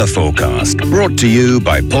A forecast brought to you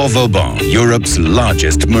by Port Vauban, Europe's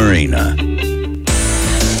largest marina.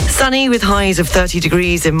 Sunny with highs of 30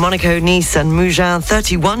 degrees in Monaco, Nice and Mougins,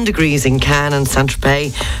 31 degrees in Cannes and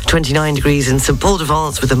Saint-Tropez, 29 degrees in St.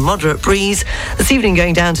 Paul-de-Vence with a moderate breeze. This evening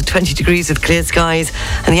going down to 20 degrees with clear skies.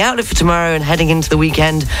 And the outlook for tomorrow and heading into the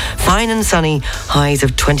weekend, fine and sunny, highs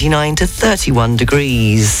of 29 to 31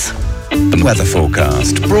 degrees. The weather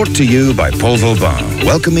forecast brought to you by Port Vauban,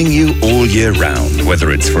 welcoming you all year round,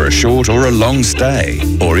 whether it's for a short or a long stay,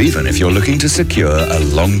 or even if you're looking to secure a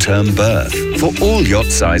long-term berth. For all yacht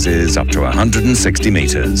sizes up to 160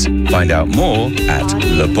 metres. Find out more at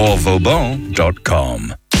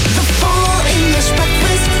leportvauban.com.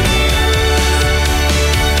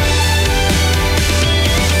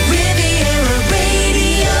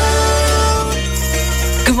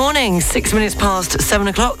 Good morning, 6 minutes past 7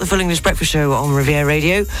 o'clock, the Full English Breakfast Show on Riviera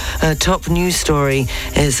Radio. Top news story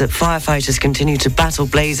is that firefighters continue to battle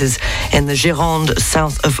blazes in the Gironde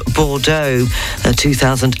south of Bordeaux.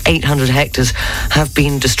 2,800 hectares have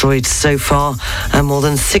been destroyed so far and more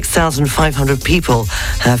than 6,500 people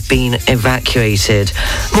have been evacuated.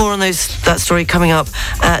 More on that story coming up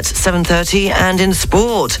at 7:30. And in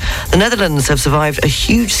sport, the Netherlands have survived a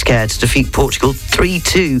huge scare to defeat Portugal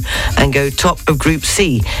 3-2 and go top of Group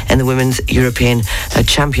C in the Women's European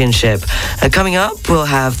Championship. Coming up, we'll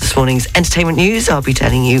have this morning's entertainment news. I'll be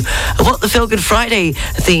telling you what the Feel Good Friday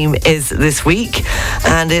theme is this week.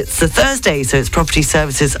 And it's a Thursday, so it's property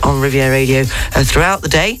services on Riviera Radio throughout the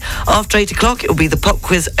day. After 8 o'clock, it will be the pop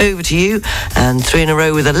quiz Over to You, and 3 in a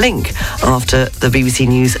row with a link after the BBC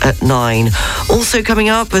News at 9. Also coming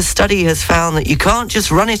up, a study has found that you can't just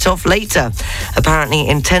run it off later. Apparently,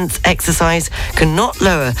 intense exercise cannot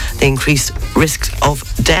lower the increased risks of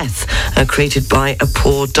death created by a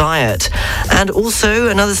poor diet. And also,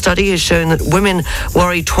 another study has shown that women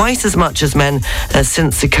worry twice as much as men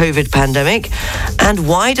since the COVID pandemic. And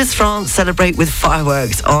why does France celebrate with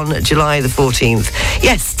fireworks on July the 14th?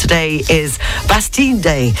 Yes, today is Bastille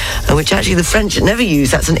Day, which actually the French never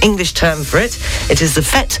use. That's an English term for it. It is the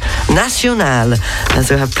Fête Nationale.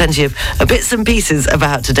 So we have plenty of bits and pieces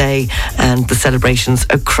about today and the celebrations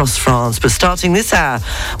across France. But starting this hour,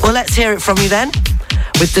 well, let's hear it from you then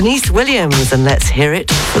with Denise Williams, and let's hear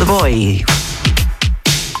it for the boy.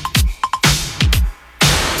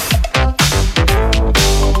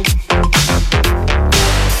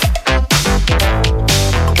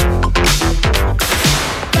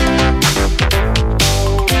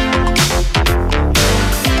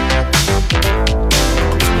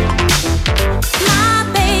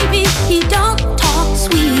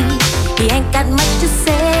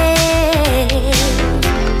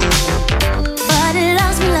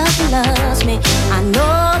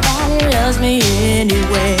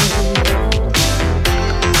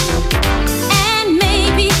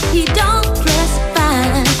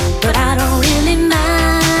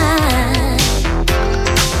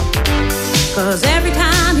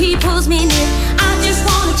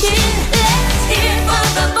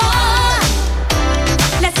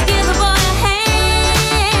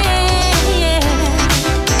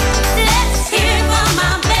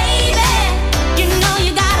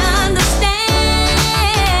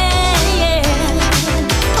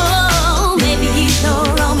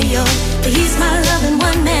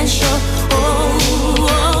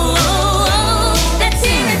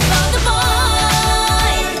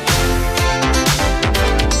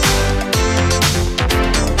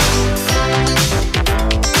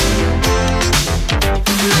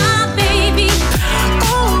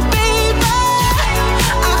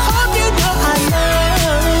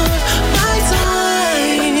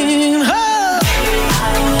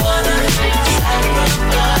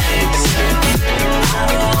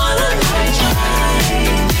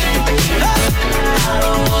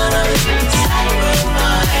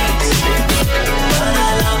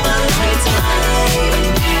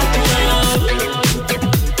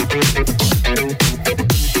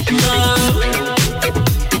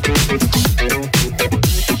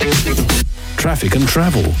 Traffic and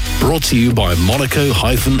Travel, brought to you by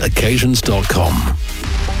Monaco-occasions.com.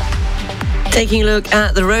 Taking a look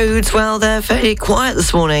at the roads, well, they're fairly quiet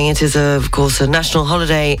this morning. It is, of course, a national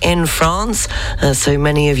holiday in France, so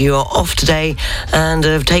many of you are off today and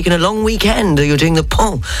have taken a long weekend. You're doing the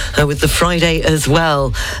pont with the Friday as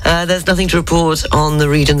well. There's nothing to report on the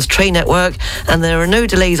region's train network, and there are no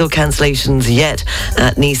delays or cancellations yet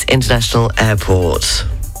at Nice International Airport.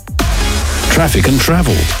 Traffic and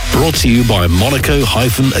Travel, brought to you by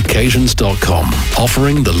Monaco-occasions.com,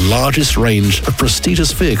 offering the largest range of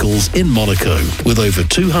prestigious vehicles in Monaco, with over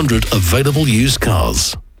 200 available used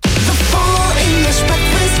cars. The Full English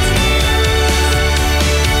Breakfast.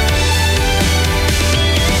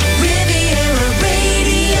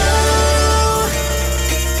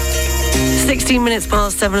 16 minutes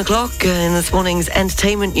past 7 o'clock. In this morning's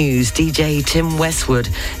entertainment news, DJ Tim Westwood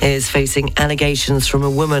is facing allegations from a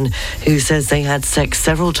woman who says they had sex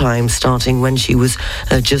several times starting when she was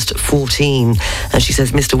just 14. She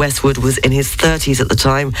says Mr. Westwood was in his 30s at the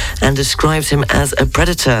time and describes him as a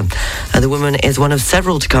predator. The woman is one of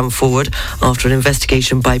several to come forward after an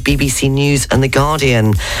investigation by BBC News and The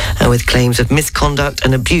Guardian with claims of misconduct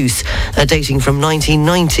and abuse dating from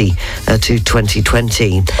 1990 to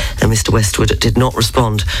 2020. And Mr. Westwood did not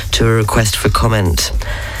respond to a request for comment.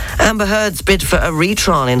 Amber Heard's bid for a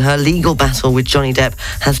retrial in her legal battle with Johnny Depp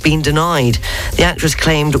has been denied. The actress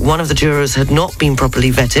claimed one of the jurors had not been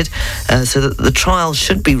properly vetted, so that the trial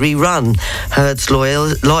should be rerun. Heard's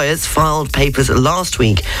lawyers filed papers last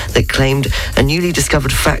week that claimed a newly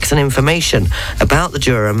discovered facts and information about the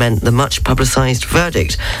juror meant the much publicised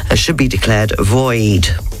verdict should be declared void.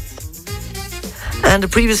 And a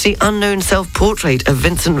previously unknown self-portrait of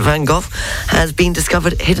Vincent van Gogh has been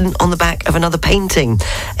discovered hidden on the back of another painting.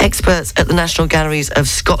 Experts at the National Galleries of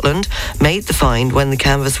Scotland made the find when the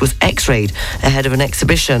canvas was x-rayed ahead of an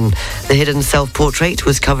exhibition. The hidden self-portrait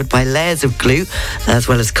was covered by layers of glue as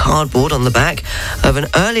well as cardboard on the back of an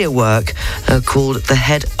earlier work called The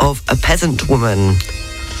Head of a Peasant Woman.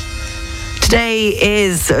 Today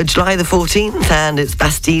is July the 14th and it's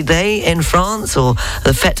Bastille Day in France, or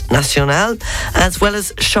the Fête Nationale, as well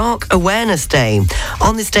as Shark Awareness Day.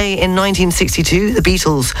 On this day in 1962, the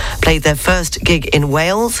Beatles played their first gig in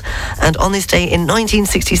Wales, and on this day in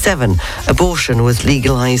 1967, abortion was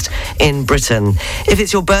legalised in Britain. If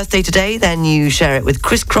it's your birthday today, then you share it with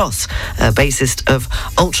Chris Cross, bassist of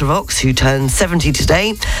Ultravox, who turns 70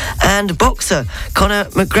 today, and boxer Conor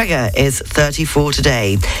McGregor is 34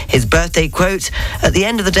 today. His birthday quote, "At the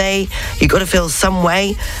end of the day, you've got to feel some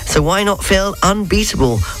way, so why not feel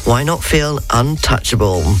unbeatable? Why not feel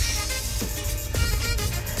untouchable?"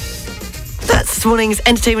 That's this morning's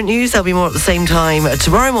entertainment news. There'll be more at the same time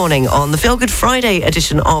tomorrow morning on the Feel Good Friday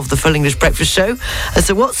edition of the Full English Breakfast Show.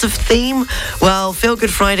 So what's the theme? Well, Feel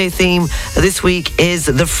Good Friday theme this week is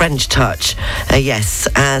the French touch. Yes,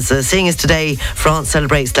 as seeing as today France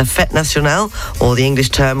celebrates La Fête Nationale, or the English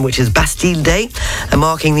term which is Bastille Day,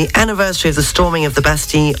 marking the anniversary of the storming of the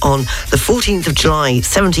Bastille on the 14th of July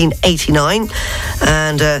 1789.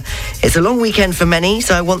 And it's a long weekend for many,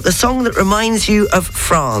 so I want the song that reminds you of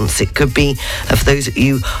France. It could be for those of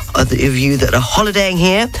you that are holidaying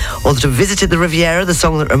here or that have visited the Riviera, the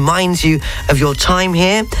song that reminds you of your time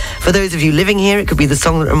here. For those of you living here, it could be the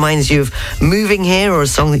song that reminds you of moving here, or a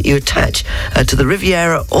song that you attach to the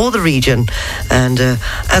Riviera or the region. And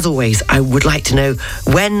as always, I would like to know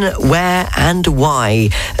when, where and why.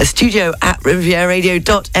 Studio at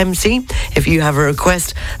rivieradio.mc. If you have a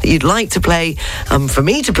request that you'd like to play, for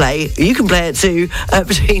me to play, you can play it too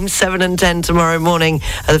between 7 and 10 tomorrow morning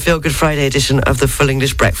at the Feel Good Friday edition of the Full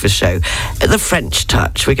English Breakfast Show. The French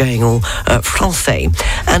touch, we're going all français.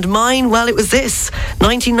 And mine, well, it was this,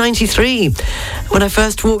 1993, when I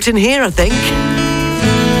first walked in here, I think.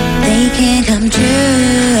 They can come true.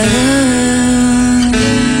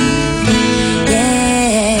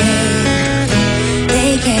 Yeah,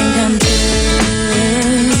 they can come true.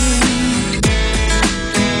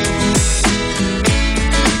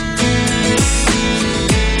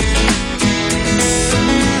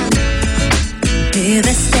 Move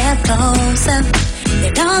a step closer.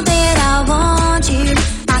 You know that I want you.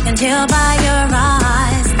 I can tell by your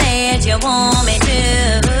eyes that you want me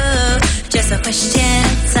to. Just a question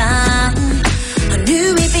of time. I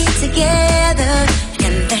knew we'd be together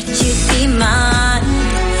and that you'd be mine.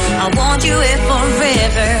 I want you here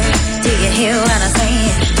forever. Do you hear what I'm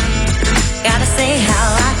saying? Gotta say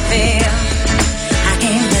how I feel. I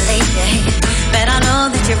can't believe it, but I know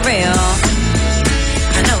that you're real.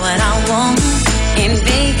 I know what I want, and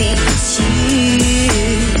baby, it's you.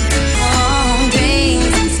 Oh,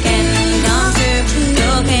 dreams can come true.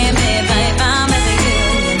 You can be right by with you.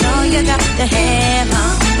 You know you got to have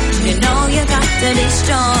on. You know you got to be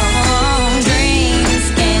strong. Dreams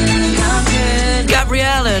can come true.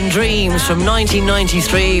 Gabrielle and Dreams from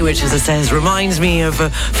 1993, which, as it says, reminds me of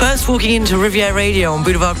first walking into Riviera Radio on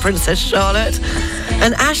Boulevard Princess Charlotte.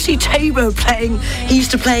 And Ashley Tabor he used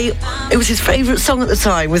to play, it was his favourite song at the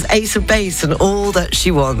time, was Ace of Base and All That She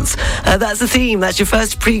Wants. That's the theme. That's your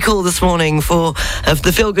first pre-call this morning for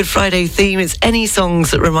the Feel Good Friday theme. It's any songs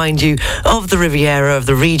that remind you of the Riviera, of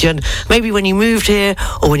the region, maybe when you moved here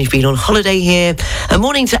or when you've been on holiday here.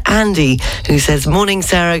 Morning to Andy, who says, "Morning,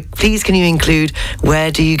 Sarah. Please can you include Where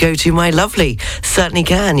Do You Go To, My Lovely?" Certainly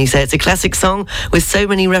can. You say it's a classic song with so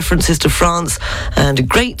many references to France and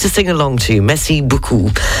great to sing along to. Merci beaucoup.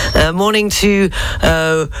 beaucoup. Morning to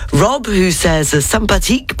Rob, who says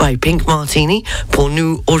sympathique by Pink Martini pour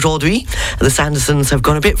nous aujourd'hui. The Sandersons have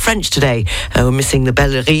gone a bit French today. We're missing the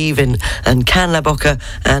Belle Rive and Cannes-la-Bocca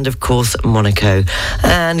and, of course, Monaco.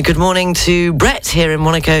 And good morning to Brett here in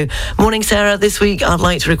Monaco. Morning, Sarah. This week I'd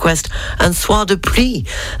like to request Un Soir de Pluie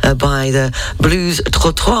by the Blues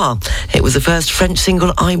Trottoir. It was the first French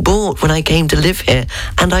single I bought when I came to live here,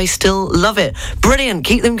 and I still love it. Brilliant.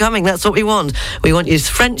 Keep them coming. That's what we want. We want your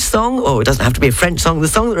French song, or it doesn't have to be a French song, the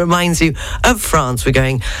song that reminds you of France. We're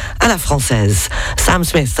going à la française. Sam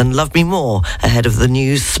Smith and Love Me More ahead of the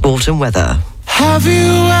news, sport and weather. Have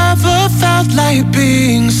you ever felt like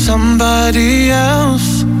being somebody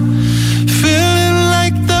else? Feeling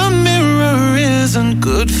like the mirror isn't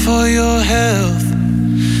good for your health.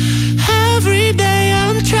 Every day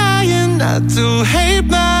I'm trying not to hate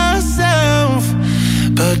myself,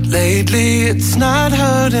 but lately it's not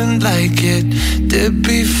hurting like it did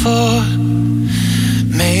before.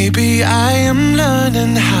 Maybe I am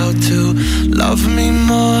learning how to love me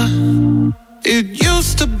more. It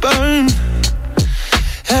used to burn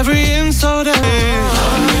every insult I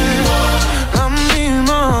love me more, love me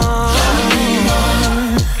more.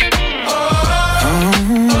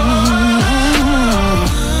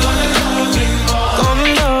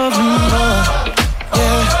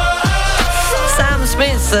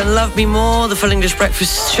 And Love Me More, the Full English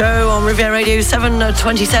Breakfast Show on Riviera Radio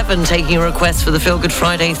 7:27, taking a request for the Feel Good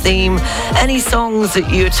Friday theme. Any songs that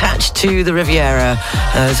you attach to the Riviera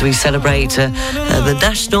as we celebrate the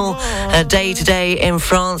National Day today in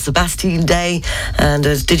France, the Bastille Day. And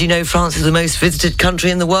did you know France is the most visited country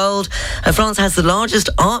in the world? France has the largest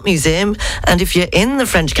art museum, and if you're in the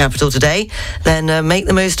French capital today, then make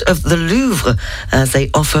the most of the Louvre, as they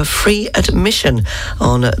offer free admission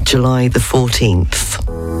on July the 14th.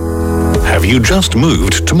 Have you just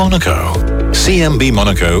moved to Monaco? CMB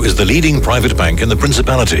Monaco is the leading private bank in the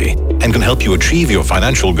Principality and can help you achieve your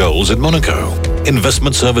financial goals in Monaco.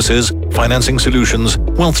 Investment services, financing solutions,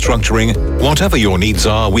 wealth structuring, whatever your needs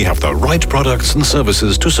are, we have the right products and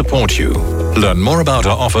services to support you. Learn more about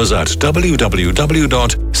our offers at www.cmb.mc.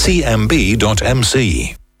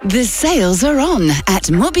 The sales are on at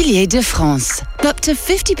Mobilier de France. Up to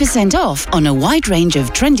 50% off on a wide range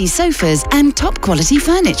of trendy sofas and top quality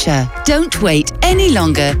furniture. Don't wait any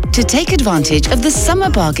longer to take advantage of the summer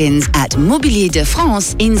bargains at Mobilier de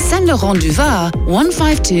France in Saint-Laurent-du-Var,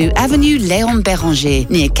 152 Avenue Léon Béranger,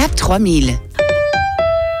 near Cap 3000.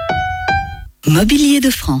 Mobilier de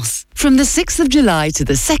France. From the 6th of July to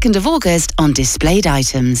the 2nd of August on displayed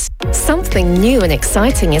items. Something new and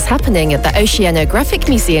exciting is happening at the Oceanographic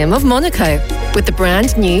Museum of Monaco. With the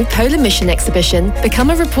brand new Polar Mission exhibition, become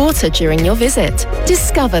a reporter during your visit.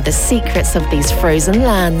 Discover the secrets of these frozen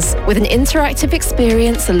lands with an interactive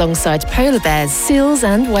experience alongside polar bears, seals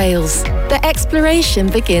and whales. The exploration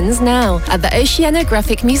begins now at the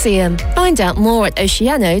Oceanographic Museum. Find out more at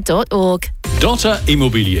oceano.org. Dotter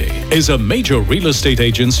Immobilier is a major real estate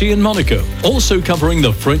agency in Monaco, also covering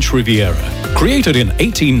the French Riviera. Created in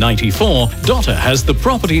 1894, Dotter has the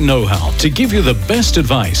property know-how to give you the best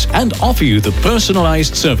advice and offer you the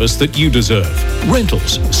personalized service that you deserve.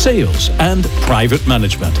 Rentals, sales, and private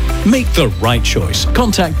management. Make the right choice.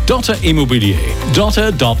 Contact Dotter Immobilier,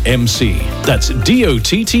 dotter.mc. That's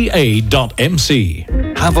DOTTA.mc.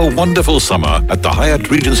 Have a wonderful summer at the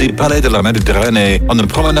Hyatt Regency Palais de la Méditerranée on the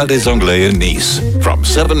Promenade des Anglais in Nice. From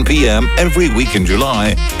 7 p.m. every week in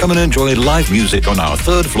July, come and enjoy live music on our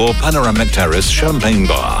third-floor panoramic terrace champagne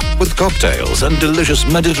bar with cocktails and delicious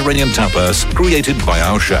Mediterranean tapas created by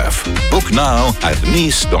our chef. Book now at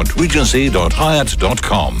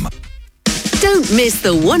nice.regency.hyatt.com. Don't miss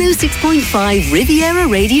the 106.5 Riviera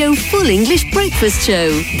Radio Full English Breakfast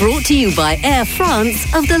Show, brought to you by Air France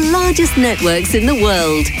of the largest networks in the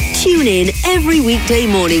world. Tune in every weekday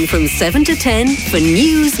morning from 7 to 10 for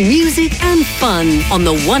news, music and fun on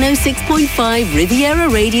the 106.5 Riviera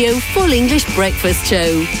Radio Full English Breakfast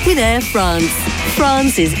Show with Air France.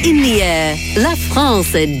 France is in the air. La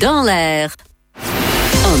France est dans l'air.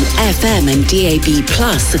 On FM and DAB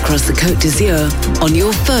Plus across the Côte d'Azur, on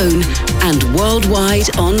your phone and worldwide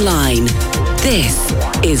online. This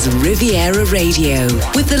is Riviera Radio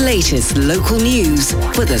with the latest local news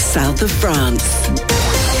for the south of France.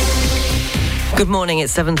 Good morning,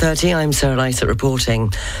 it's 7:30. I'm Sarah Lysett reporting.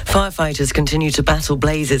 Firefighters continue to battle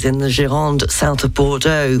blazes in the Gironde, south of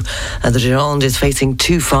Bordeaux. The Gironde is facing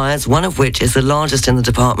two fires, one of which is the largest in the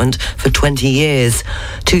department for 20 years.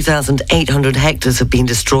 2,800 hectares have been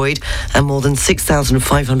destroyed and more than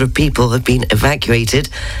 6,500 people have been evacuated.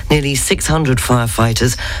 Nearly 600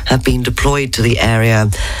 firefighters have been deployed to the area.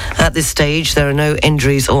 At this stage, there are no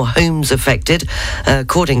injuries or homes affected,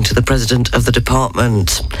 according to the president of the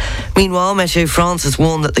department. Meanwhile, Meteo France has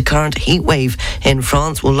warned that the current heat wave in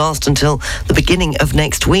France will last until the beginning of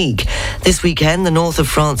next week. This weekend, the north of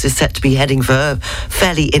France is set to be heading for a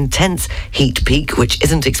fairly intense heat peak, which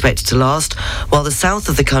isn't expected to last, while the south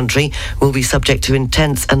of the country will be subject to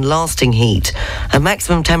intense and lasting heat. And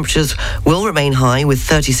maximum temperatures will remain high, with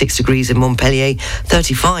 36 degrees in Montpellier,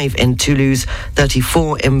 35 in Toulouse,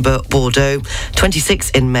 34 in Bordeaux,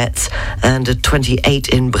 26 in Metz, and 28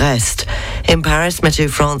 in Brest. In Paris, Meteo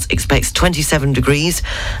France expects 27 degrees,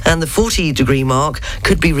 and the 40-degree mark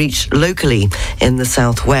could be reached locally in the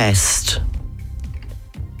southwest.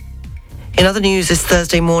 In other news, this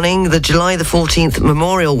Thursday morning, the July the 14th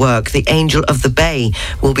memorial work, The Angel of the Bay,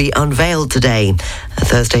 will be unveiled today,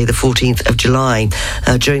 Thursday the 14th of July,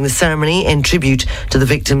 during the ceremony in tribute to the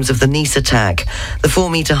victims of the Nice attack. The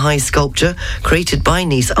 4-metre-high sculpture, created by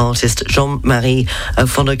Nice artist Jean-Marie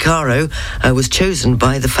Fondacaro, was chosen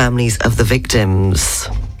by the families of the victims.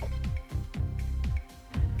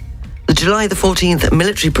 The July the 14th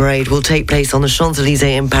military parade will take place on the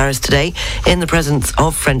Champs-Élysées in Paris today in the presence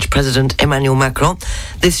of French President Emmanuel Macron.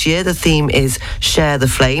 This year the theme is Share the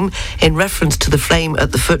Flame, in reference to the flame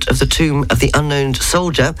at the foot of the tomb of the unknown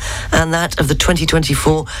soldier and that of the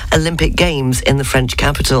 2024 Olympic Games in the French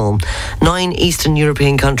capital. 9 Eastern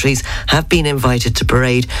European countries have been invited to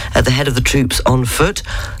parade at the head of the troops on foot.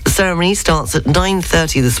 The ceremony starts at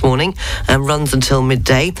 9:30 this morning and runs until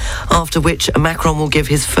midday, after which Macron will give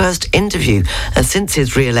his first interview since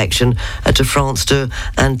his re-election to France 2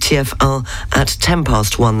 and TF1 at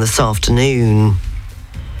 1:10 this afternoon.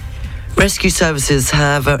 Rescue services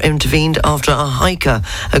have intervened after a hiker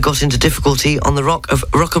got into difficulty on the rock of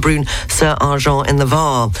Roquebrune-sur-Argent in the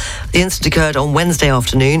Var. The incident occurred on Wednesday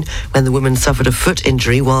afternoon when the woman suffered a foot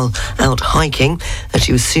injury while out hiking, and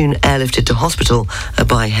she was soon airlifted to hospital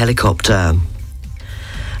by helicopter.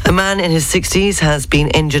 A man in his 60s has been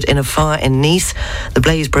injured in a fire in Nice. The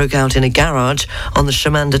blaze broke out in a garage on the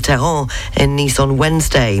Chemin de Terran in Nice on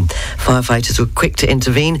Wednesday. Firefighters were quick to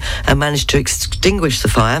intervene and managed to extinguish the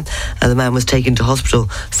fire. The man was taken to hospital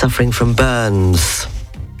suffering from burns.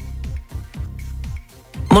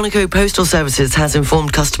 Monaco Postal Services has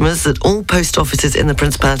informed customers that all post offices in the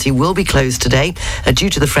Principality will be closed today due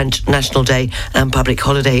to the French National Day and public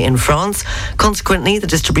holiday in France. Consequently, the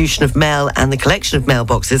distribution of mail and the collection of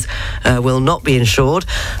mailboxes will not be ensured.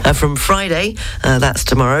 From Friday, that's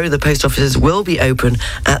tomorrow, the post offices will be open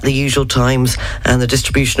at the usual times, and the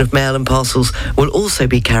distribution of mail and parcels will also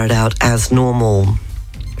be carried out as normal.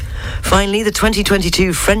 Finally, the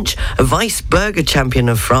 2022 French Vice Burger Champion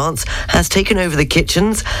of France has taken over the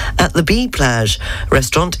kitchens at the Bee Plage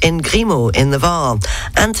restaurant in Grimaud in the Var.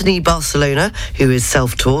 Anthony Barcelona, who is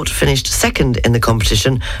self-taught, finished second in the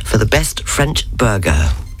competition for the best French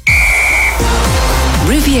burger.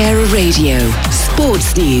 Riviera Radio,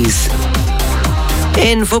 Sports News.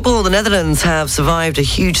 In football, the Netherlands have survived a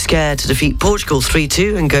huge scare to defeat Portugal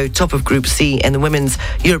 3-2 and go top of Group C in the Women's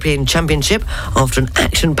European Championship after an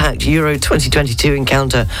action-packed Euro 2022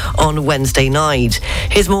 encounter on Wednesday night.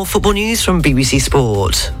 Here's more football news from BBC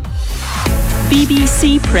Sport.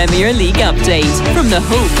 BBC Premier League update from the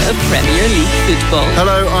home of Premier League football.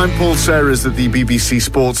 Hello, I'm Paul Serres at the BBC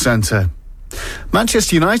Sports Centre.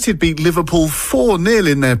 Manchester United beat Liverpool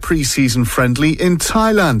 4-0 in their pre-season friendly in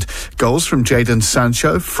Thailand. Goals from Jadon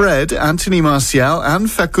Sancho, Fred, Anthony Martial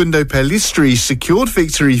and Facundo Pellistri secured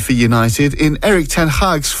victory for United in Erik ten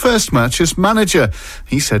Hag's first match as manager.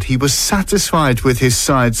 He said he was satisfied with his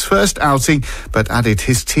side's first outing, but added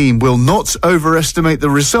his team will not overestimate the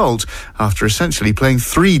result after essentially playing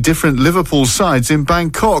 3 different Liverpool sides in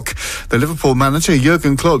Bangkok. The Liverpool manager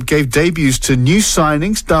Jurgen Klopp gave debuts to new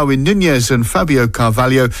signings Darwin Núñez and Fabio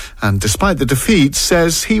Carvalho, and despite the defeat,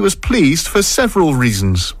 says he was pleased for several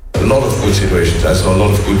reasons. A lot of good situations. I saw a lot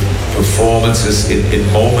of good performances in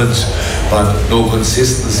moments, but no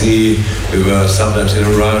consistency. We were sometimes in a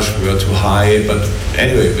rush, we were too high, but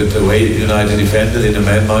anyway, with the way United defended in the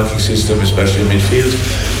man-marking system, especially in midfield,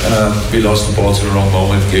 we lost the ball to the wrong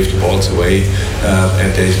moment, gave the balls away,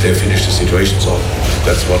 and they finished the situation. So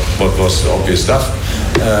that's what was the obvious stuff.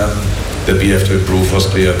 That we have to improve was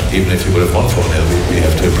clear. Even if we would have won 4-0, we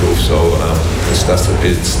have to improve. So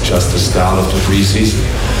it's just the start of the pre-season.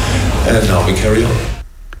 and now we carry on.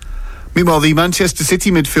 Meanwhile, the Manchester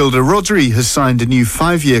City midfielder Rodri has signed a new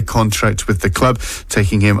 5-year contract with the club,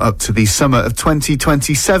 taking him up to the summer of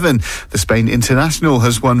 2027. The Spain international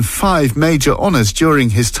has won 5 major honours during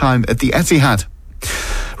his time at the Etihad.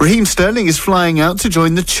 Raheem Sterling is flying out to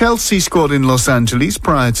join the Chelsea squad in Los Angeles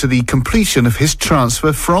prior to the completion of his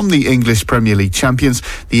transfer from the English Premier League champions.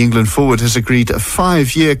 The England forward has agreed a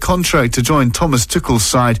 5-year contract to join Thomas Tuchel's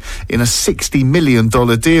side in a $60 million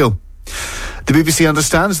deal. The BBC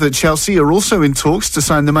understands that Chelsea are also in talks to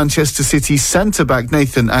sign the Manchester City centre-back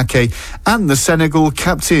Nathan Ake and the Senegal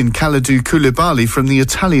captain Kalidou Koulibaly from the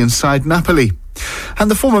Italian side Napoli. And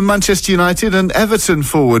the former Manchester United and Everton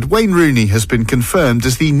forward Wayne Rooney has been confirmed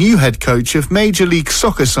as the new head coach of Major League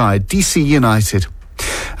Soccer side DC United.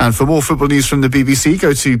 And for more football news from the BBC,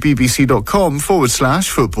 go to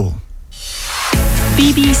bbc.com/football.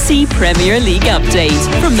 BBC Premier League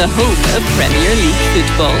update from the home of Premier League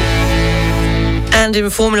football. And in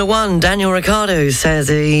Formula One, Daniel Ricciardo says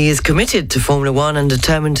he is committed to Formula One and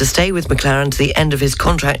determined to stay with McLaren to the end of his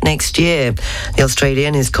contract next year. The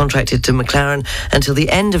Australian is contracted to McLaren until the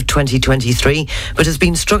end of 2023, but has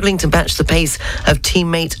been struggling to match the pace of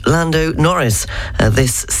teammate Lando Norris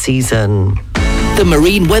this season. The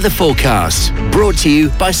Marine Weather Forecast, brought to you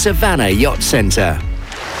by Savannah Yacht Centre.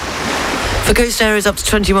 For coast areas up to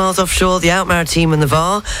 20 miles offshore, the Out Maritime and the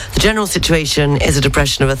VAR, the general situation is a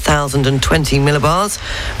depression of 1,020 millibars.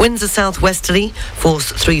 Winds are southwesterly,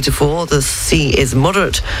 force 3 to 4. The sea is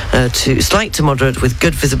moderate to slight to moderate with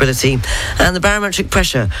good visibility. And the barometric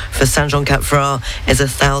pressure for Saint-Jean-Cap-Ferrat is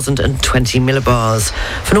 1,020 millibars.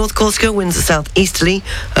 For North Corsica, winds are southeasterly,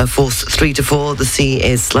 force 3 to 4. The sea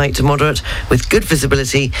is slight to moderate with good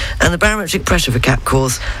visibility. And the barometric pressure for Cap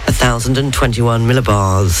Corse, 1,021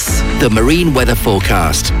 millibars. The Marine Weather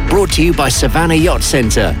Forecast, brought to you by Savannah Yacht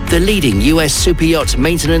Centre, the leading US super yacht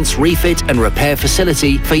maintenance, refit and repair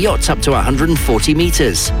facility for yachts up to 140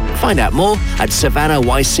 metres. Find out more at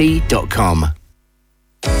savannahyc.com.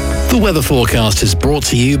 The weather forecast is brought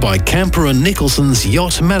to you by Camper & Nicholson's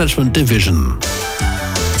Yacht Management Division.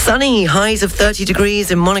 Sunny, highs of 30 degrees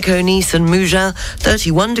in Monaco, Nice and Mougins,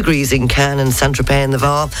 31 degrees in Cannes and Saint-Tropez and the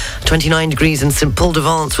Var, 29 degrees in St. Paul de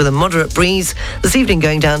Vence with a moderate breeze. This evening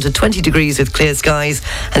going down to 20 degrees with clear skies.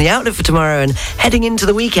 And the outlook for tomorrow and heading into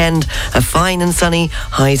the weekend, a fine and sunny,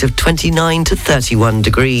 highs of 29 to 31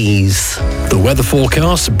 degrees. The weather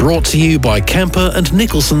forecast brought to you by Camper &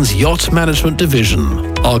 Nicholson's Yacht Management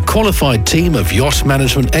Division. Our qualified team of yacht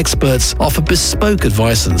management experts offer bespoke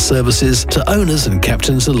advice and services to owners and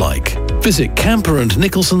captains alike. Visit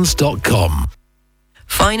camperandnicholsons.com.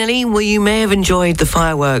 Finally, well, you may have enjoyed the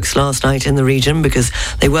fireworks last night in the region because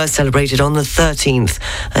they were celebrated on the 13th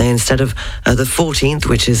instead of the 14th,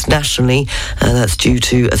 which is nationally. That's due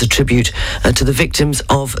to as a tribute to the victims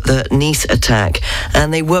of the Nice attack.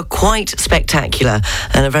 And they were quite spectacular.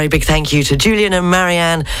 And a very big thank you to Julian and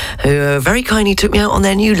Marianne, who very kindly took me out on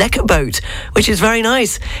their new Lecker boat, which is very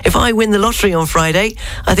nice. If I win the lottery on Friday,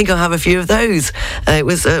 I think I'll have a few of those. It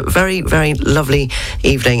was a very, very lovely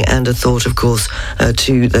evening and a thought, of course,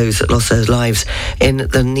 to those that lost their lives in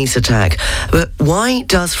the Nice attack. But why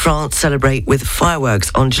does France celebrate with fireworks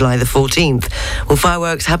on July the 14th? Well,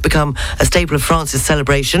 fireworks have become a staple of France's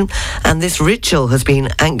celebration, and this ritual has been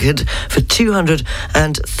anchored for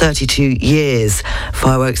 232 years.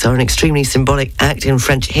 Fireworks are an extremely symbolic act in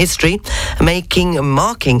French history, marking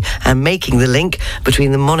the link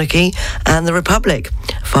between the monarchy and the Republic.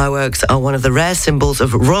 Fireworks are one of the rare symbols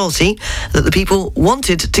of royalty that the people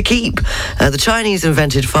wanted to keep. The Chinese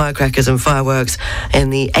invented firecrackers and fireworks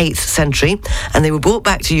in the 8th century, and they were brought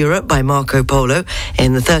back to Europe by Marco Polo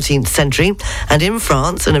in the 13th century. And in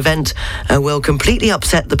France, an event will completely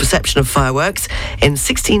upset the perception of fireworks in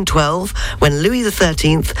 1612, when Louis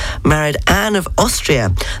XIII married Anne of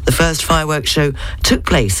Austria. The first fireworks show took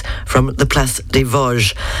place from the Place des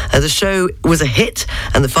Vosges. The show was a hit,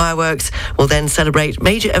 and the fireworks will then celebrate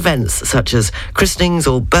major events such as christenings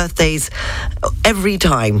or birthdays every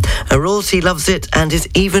time. Royalty loves it and is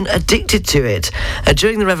even addicted to it.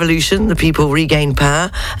 During the Revolution, the people regained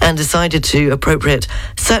power and decided to appropriate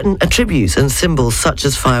certain attributes and symbols such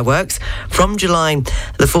as fireworks. From July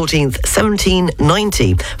the 14th,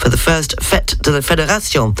 1790, for the first Fête de la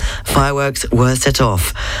Fédération, fireworks were set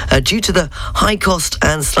off. Due to the high cost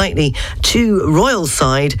and slightly too royal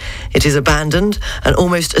side, it is abandoned, and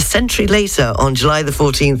almost a century later, on July the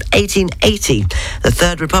 14th, 1880, the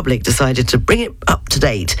Third Republic decided to bring it up to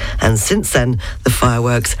date, and since then, the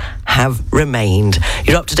fireworks have remained.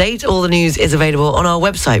 You're up to date. All the news is available on our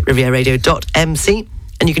website, rivieradio.mc.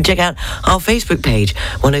 and you can check out our Facebook page,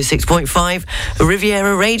 106.5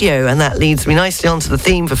 Riviera Radio. And that leads me nicely onto the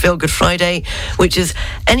theme for Feel Good Friday, which is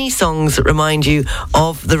any songs that remind you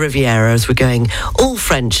of the Riviera, as we're going all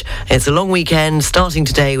French. It's a long weekend, starting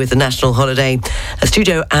today with the national holiday. A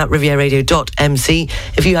studio at rivieradio.mc.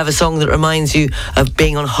 If you have a song that reminds you of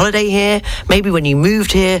being on holiday here, maybe when you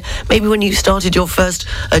moved here, maybe when you started your first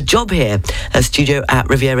job here, a studio at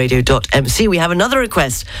rivieradio.mc. We have another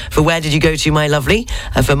request for Where Did You Go To, My Lovely,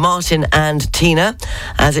 for Martin and Tina,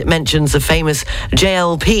 as it mentions the famous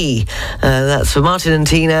JLP. That's for Martin and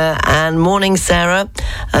Tina. And morning, Sarah.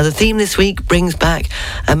 The theme this week brings back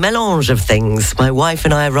a melange of things. My wife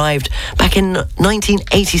and I arrived back in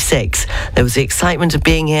 1986. There was the excitement of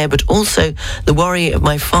being here, but also the worry of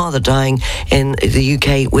my father dying in the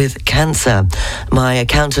UK with cancer. My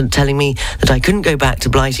accountant telling me that I couldn't go back to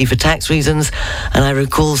Blighty for tax reasons, and I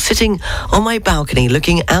recall sitting on my balcony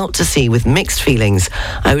looking out to sea with mixed feelings.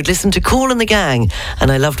 I would listen to Kool and the Gang,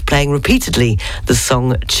 and I loved playing repeatedly the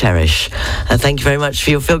song Cherish. Thank you very much for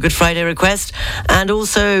your Feel Good Friday request. And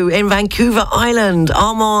also in Vancouver Island,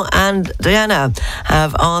 Armand and Diana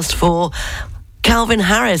have asked for Calvin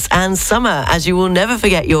Harris and Summer, as you will never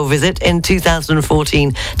forget your visit in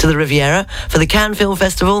 2014 to the Riviera for the Cannes Film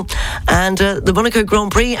Festival and the Monaco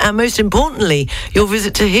Grand Prix, and most importantly, your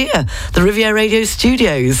visit to here, the Riviera Radio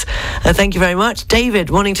Studios. Thank you very much. David,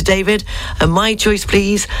 wanting to David, My Choice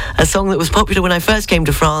Please, a song that was popular when I first came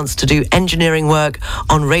to France to do engineering work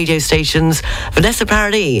on radio stations, Vanessa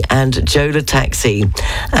Paradis and Joe Le Taxi.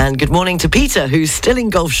 And good morning to Peter, who's still in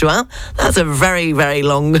Gulf Juan. That's a very, very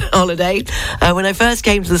long holiday. When I first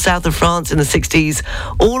came to the south of France in the 60s,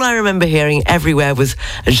 all I remember hearing everywhere was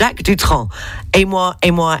Jacques Dutronc, et moi,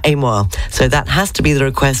 et moi, et moi. So that has to be the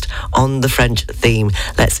request on the French theme.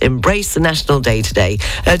 Let's embrace the National Day today.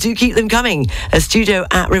 Do keep them coming. A studio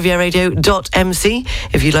at rivieradio.mc.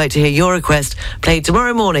 If you'd like to hear your request played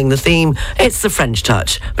tomorrow morning, the theme, it's the French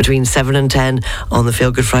touch, between 7 and 10 on the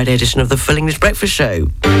Feel Good Friday edition of the Full English Breakfast Show.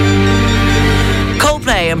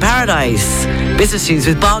 Coldplay and Paradise. Business News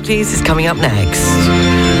with Barclays is coming up next.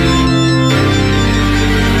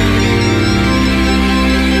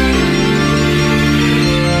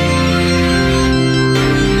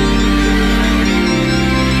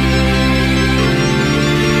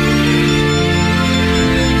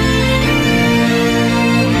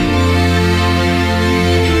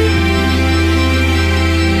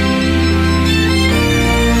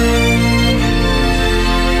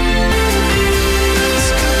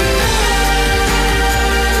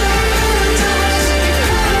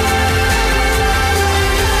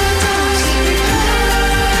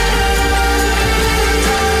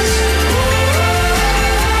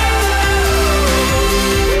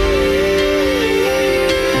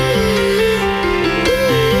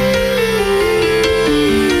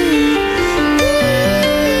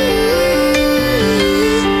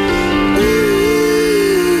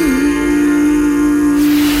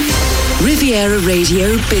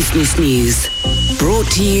 Radio Business News, brought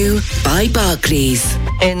to you by Barclays.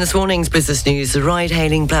 In this morning's business news, the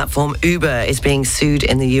ride-hailing platform Uber is being sued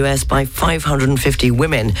in the US by 550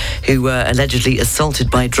 women who were allegedly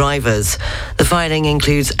assaulted by drivers. The filing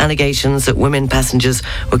includes allegations that women passengers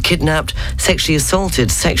were kidnapped, sexually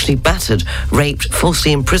assaulted, sexually battered, raped,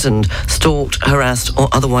 falsely imprisoned, stalked, harassed or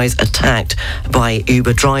otherwise attacked by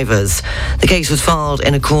Uber drivers. The case was filed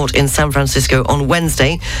in a court in San Francisco on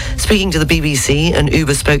Wednesday. Speaking to the BBC, an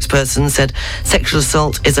Uber spokesperson said sexual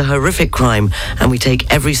assault is a horrific crime and we take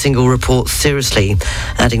every single report seriously,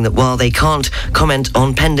 adding that while they can't comment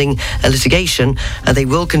on pending litigation, they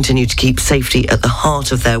will continue to keep safety at the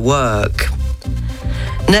heart of their work.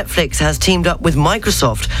 Netflix has teamed up with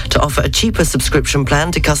Microsoft to offer a cheaper subscription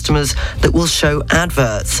plan to customers that will show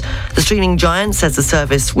adverts. The streaming giant says the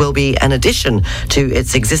service will be an addition to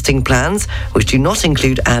its existing plans, which do not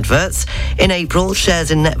include adverts. In April,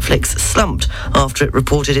 shares in Netflix slumped after it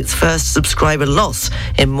reported its first subscriber loss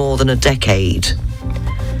in more than a decade.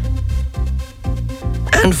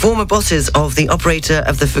 And former bosses of the operator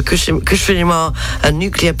of the Fukushima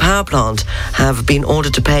nuclear power plant have been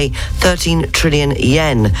ordered to pay 13 trillion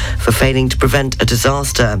yen for failing to prevent a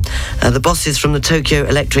disaster. The bosses from the Tokyo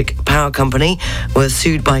Electric Power Company were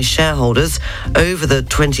sued by shareholders over the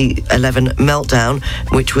 2011 meltdown,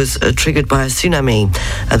 which was triggered by a tsunami.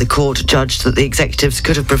 The court judged that the executives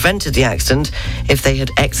could have prevented the accident if they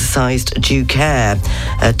had exercised due care.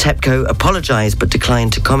 TEPCO apologised but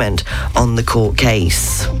declined to comment on the court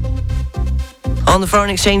case. On the foreign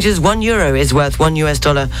exchanges, €1 is worth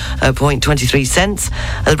 $1.23.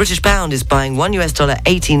 The British pound is buying $1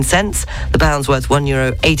 18 cents. The pound's worth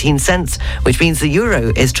 €1 18 cents, which means the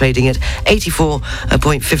euro is trading at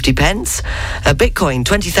 84.50 pence. Bitcoin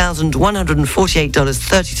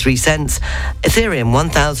 $20,148.33. Ethereum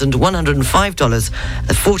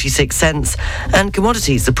 $1,105.46. And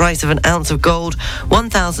commodities, the price of an ounce of gold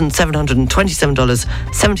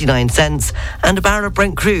 $1,727.79, and a barrel of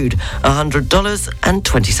Brent crude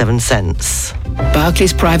 $100.27.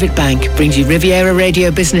 Barclays Private Bank brings you Riviera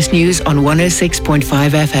Radio Business News on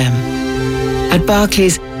 106.5 FM. At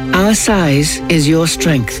Barclays, our size is your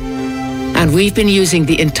strength. And we've been using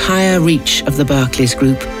the entire reach of the Barclays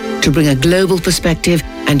Group to bring a global perspective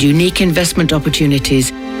and unique investment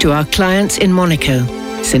opportunities to our clients in Monaco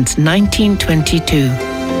since 1922.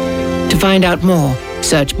 To find out more,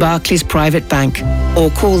 search Barclays Private Bank or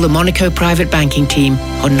call the Monaco Private Banking Team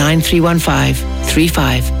on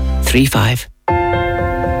 9315-3535.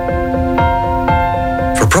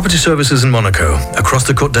 For property services in Monaco, across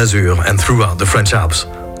the Côte d'Azur and throughout the French Alps,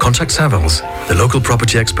 contact Savills, the local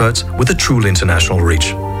property experts with a truly international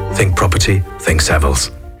reach. Think property, think Savills.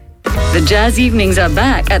 The jazz evenings are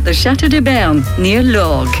back at the Château de Berne, near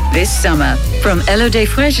Lorgues, this summer. From Elodie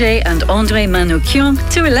Frégé and André Manoukian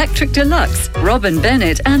to Electric Deluxe, Robin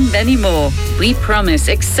Bennett and many more. We promise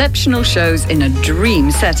exceptional shows in a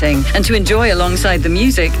dream setting, and to enjoy alongside the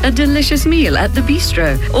music, a delicious meal at the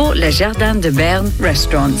Bistro or Les Jardins de Berne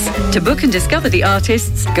restaurants. To book and discover the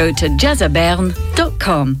artists, go to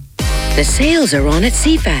jazzaberne.com. The sales are on at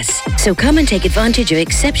CFAS, so come and take advantage of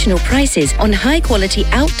exceptional prices on high-quality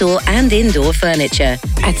outdoor and indoor furniture.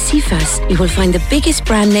 At CFAS, you will find the biggest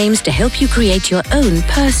brand names to help you create your own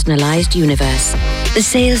personalized universe. The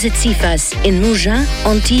sales at CFAS in Mougins,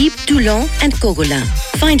 Antibes, Toulon and Cogolin.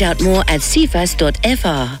 Find out more at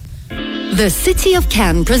cfas.fr. The City of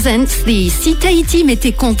Cannes presents the Si Tahiti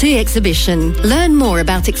m'était compté exhibition. Learn more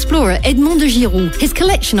about explorer Edmond de Giroux, his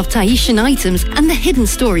collection of Tahitian items and the hidden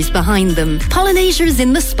stories behind them. Polynesia is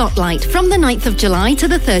in the spotlight from the 9th of July to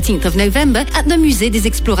the 13th of November at the Musée des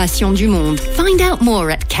Explorations du Monde. Find out more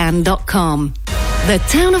at cannes.com. The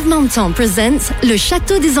town of Menton presents Le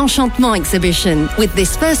Château des Enchantements exhibition. With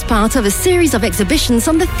this first part of a series of exhibitions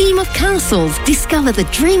on the theme of castles, discover the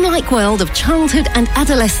dreamlike world of childhood and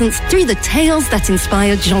adolescence through the tales that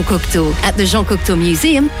inspired Jean Cocteau. At the Jean Cocteau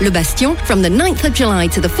Museum, Le Bastion, from the 9th of July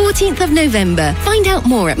to the 14th of November. Find out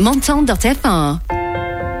more at menton.fr.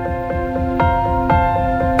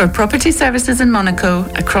 For property services in Monaco,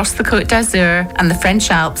 across the Côte d'Azur and the French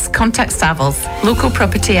Alps, contact Savills, local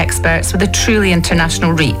property experts with a truly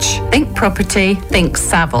international reach. Think property, think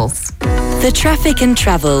Savills. The Traffic and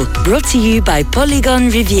Travel, brought to you by Polygon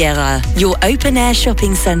Riviera, your open-air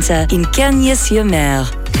shopping centre in Cagnes-sur-Mer.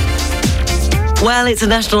 Well, it's a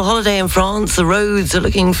national holiday in France. The roads are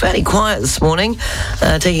looking fairly quiet this morning.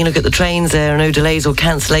 Taking a look at the trains, there are no delays or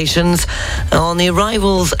cancellations. On the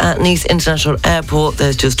arrivals at Nice International Airport,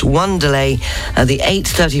 there's just one delay. The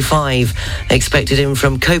 8:35 expected in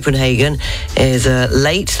from Copenhagen is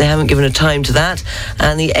late. They haven't given a time to that.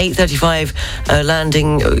 And the 8:35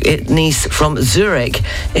 landing at Nice from Zurich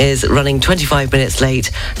is running 25 minutes late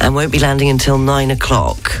and won't be landing until 9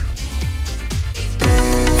 o'clock.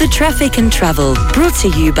 The Traffic and Travel, brought to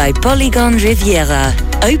you by Polygon Riviera,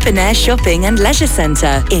 open-air shopping and leisure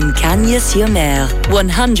centre in Cagnes-sur-Mer.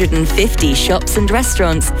 150 shops and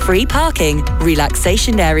restaurants, free parking,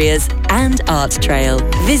 relaxation areas and art trail.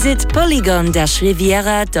 Visit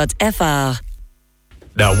polygon-riviera.fr.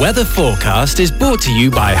 The weather forecast is brought to you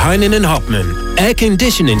by Heinen and Hopman, air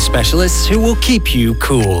conditioning specialists who will keep you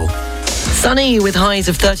cool. Sunny with highs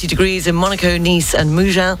of 30 degrees in Monaco, Nice and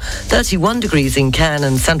Mougins, 31 degrees in Cannes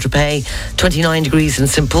and Saint-Tropez, 29 degrees in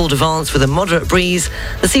Saint-Paul-de-Vence with a moderate breeze.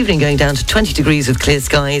 This evening going down to 20 degrees with clear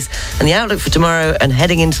skies. And the outlook for tomorrow and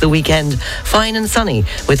heading into the weekend, fine and sunny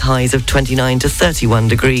with highs of 29 to 31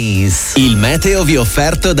 degrees. Il meteo vi è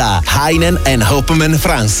offerto da Heinen and Hopman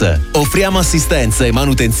France. Offriamo assistenza e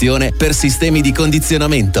manutenzione per sistemi di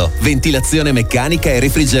condizionamento, ventilazione meccanica e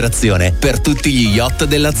refrigerazione per tutti gli yacht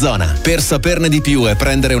della zona. Per saperne di più e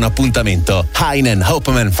prendere un appuntamento,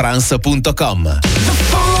 heinenhopmanfrance.com.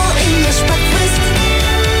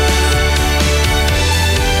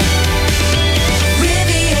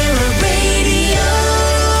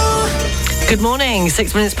 Good morning,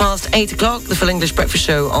 6 minutes past 8 o'clock, the Full English Breakfast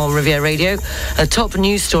Show on Riviera Radio. A top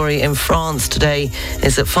news story in France today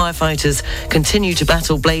is that firefighters continue to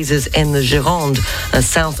battle blazes in the Gironde,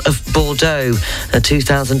 south of Bordeaux.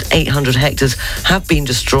 2,800 hectares have been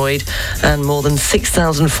destroyed and more than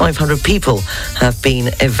 6,500 people have been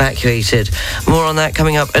evacuated. More on that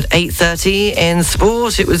coming up at 8:30. In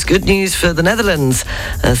sport, it was good news for the Netherlands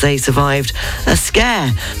as they survived a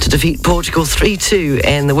scare to defeat Portugal 3-2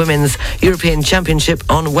 in the Women's European Championship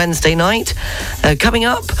on Wednesday night. Coming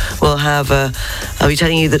up, I'll be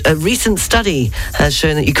telling you that a recent study has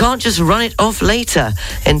shown that you can't just run it off later.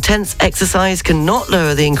 Intense exercise cannot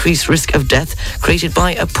lower the increased risk of death created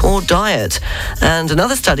by a poor diet. And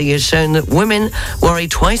another study has shown that women worry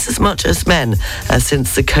twice as much as men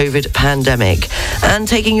since the COVID pandemic. And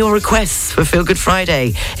taking your requests for Feel Good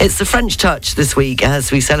Friday, it's the French touch this week as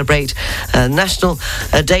we celebrate National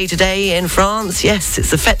Day today in France. Yes, it's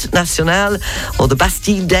the Fête Nationale, or the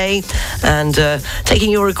Bastille Day, and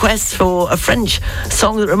taking your requests for a French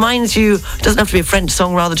song that reminds you, doesn't have to be a French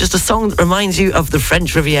song, rather just a song that reminds you of the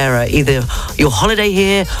French Riviera, either your holiday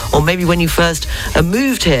here or maybe when you first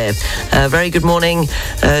moved here. Very good morning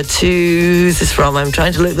to, who's this from? I'm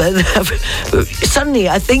trying to look there. Suddenly,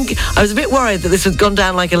 I think I was a bit worried that this had gone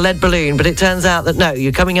down like a lead balloon, but it turns out that no,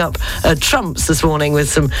 you're coming up trumps this morning with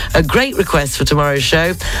some great requests for tomorrow's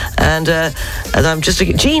show. And as I'm just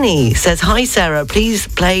looking, Jeannie says, "Hi Sarah, please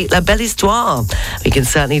play La Belle Histoire." We can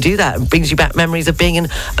certainly do that. It brings you back memories of being an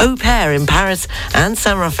au pair in Paris and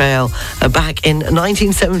Saint Raphael back in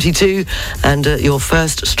 1972 and your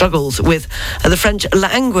first struggles with the French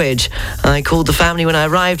language. I called the family when I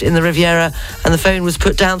arrived in the Riviera and the phone was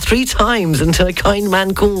put down 3 times until a kind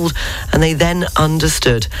man called and they then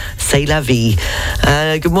understood. C'est la vie.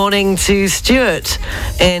 Good morning to Stuart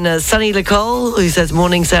in sunny Le Col, who says,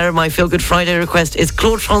 "Morning Sarah, my Feel Good Friday request is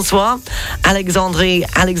Claude Francois, Alexandrie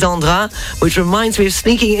Alexandra," which reminds me of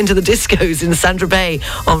sneaking into the discos in Saint-Tropez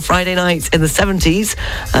on Friday nights in the 70s.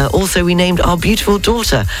 Also, we named our beautiful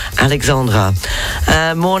daughter Alexandra.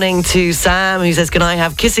 Morning to Sam, who says, "Can I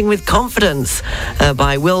have Kissing with Confidence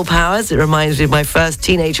by Will Powers? It reminds me of my first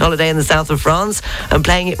teenage holiday in the south of France and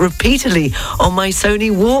playing it repeatedly on my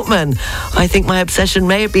Sony Walkman. I think my obsession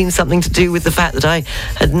may have been something to do with the fact that I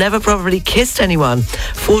had never properly kissed anyone.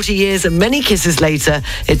 40 years and many kisses later,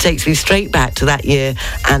 it takes me straight back to that year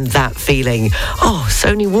and that feeling." Oh,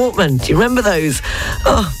 Sony Walkman, do you remember those?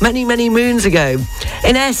 Oh, many, many moons ago.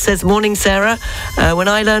 Ines says, "Morning Sarah, when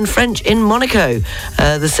I learned French in Monaco,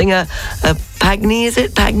 the singer Pagny, is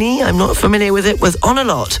it? Pagny? I'm not familiar with it, was on a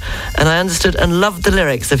lot, and I understood and loved the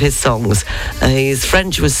lyrics of his songs. His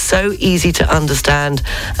French was so easy to understand.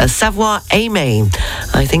 Savoir aimer.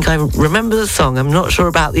 I think I remember the song. I'm not sure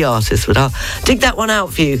about the artist, but I'll dig that one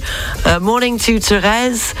out for you." Morning to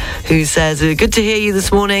Therese, who says, "Good to hear you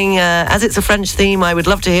this morning. As it's a French theme, I would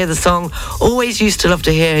love to hear the song. Always used to love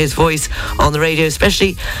to hear his voice on the radio,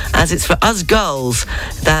 especially as it's for us girls.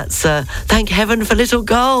 That's Thank Heaven for Little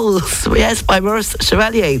Girls." Yes, by Maurice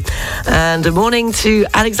Chevalier. And a morning to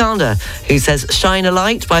Alexander, who says, "Shine a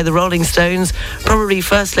Light" by the Rolling Stones, probably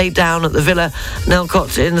first laid down at the Villa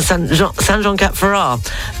Nelcott in the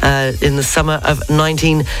Saint-Jean-Cap-Ferrat in the summer of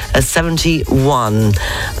 1971.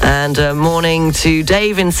 And a morning to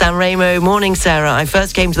Dave in San Remo. "Morning Sarah, I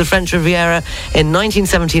first came to the French Riviera in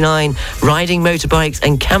 1979, riding motorbikes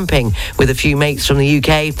and camping with a few mates from the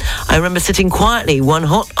UK. I remember sitting quietly one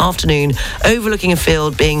hot afternoon overlooking a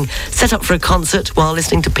field being set up for a concert while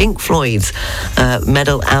listening to Pink Floyd's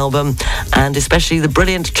Medal album and especially the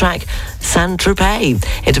brilliant track Saint-Tropez.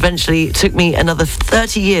 It eventually took me another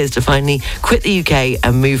 30 years to finally quit the UK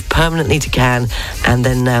and move permanently to Cannes and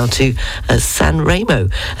then now to San Remo."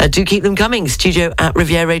 Do keep them coming.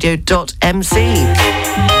 studio@rivieradio.mc.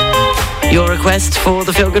 Your request for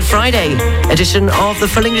the Feel Good Friday edition of the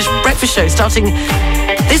Full English Breakfast Show, starting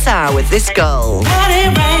this hour with this girl.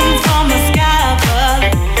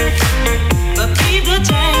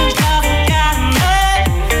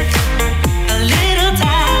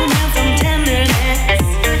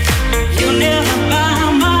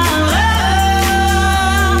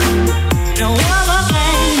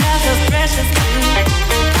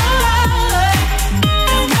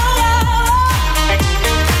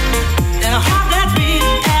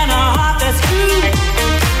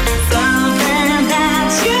 Something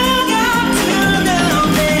that you got to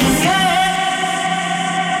know.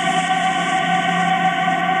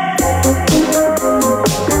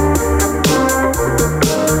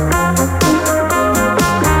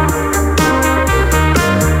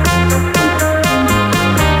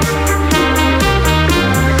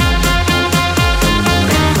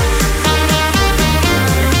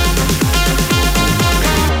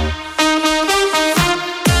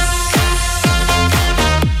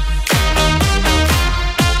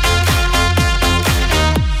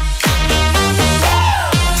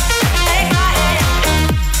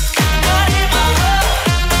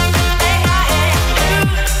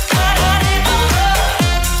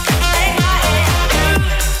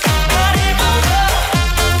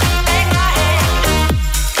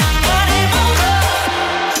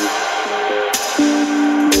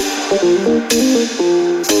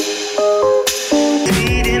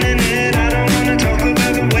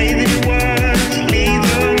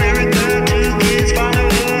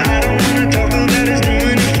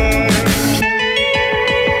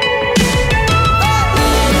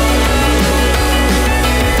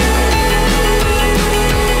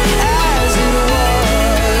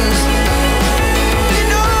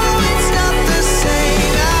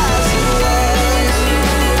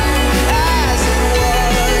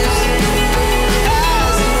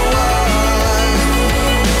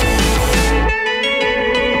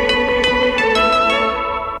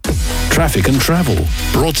 Traffic and travel,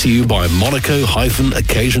 brought to you by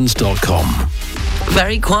Monaco-occasions.com.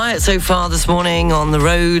 Very quiet so far this morning on the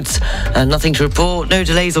roads. Nothing to report. No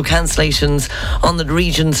delays or cancellations on the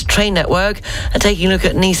region's train network. Taking a look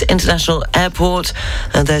at Nice International Airport,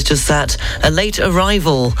 there's just that. A late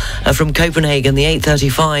arrival from Copenhagen. The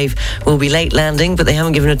 8:35 will be late landing, but they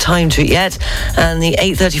haven't given a time to it yet. And the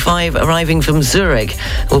 8:35 arriving from Zurich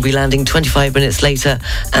will be landing 25 minutes later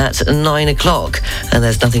at 9 o'clock. And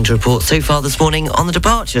there's nothing to report so far this morning on the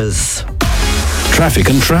departures. Traffic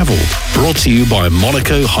and travel, brought to you by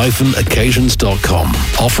Monaco-occasions.com,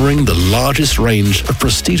 offering the largest range of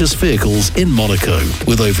prestigious vehicles in Monaco,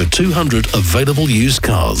 with over 200 available used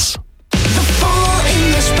cars.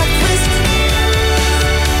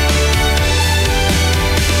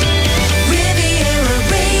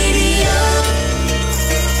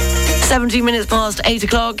 17 minutes past 8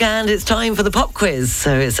 o'clock, and it's time for the pop quiz.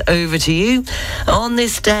 So it's over to you. On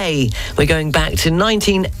this day, we're going back to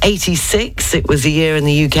 1986. It was the year in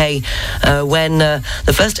the UK when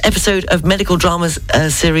the first episode of medical drama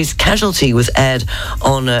series Casualty was aired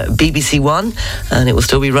on BBC One, and it will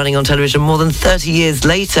still be running on television more than 30 years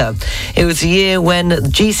later. It was the year when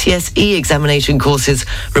GCSE examination courses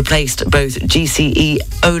replaced both GCE,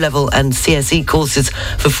 O-level and CSE courses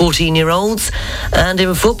for 14-year-olds. And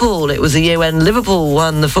in football, it was the year when Liverpool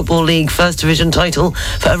won the Football League First Division title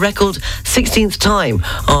for a record 16th time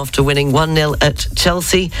after winning 1-0 at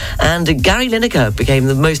Chelsea. And Gary Lineker became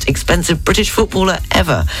the most expensive British footballer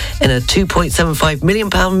ever in a £2.75 million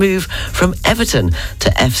move from Everton to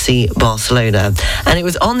FC Barcelona. And it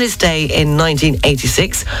was on this day in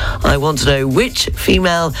 1986, I want to know which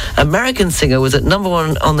female American singer was at number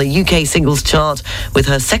one on the UK singles chart with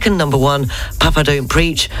her second number one, Papa Don't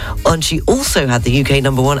Preach, and she also had the UK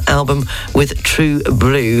number one album with True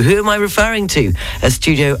Blue. Who am I referring to?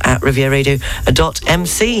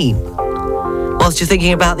 studio@rivieradio.mc. Whilst you're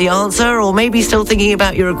thinking about the answer, or maybe still thinking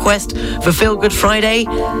about your request for Feel Good Friday,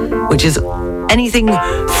 which is anything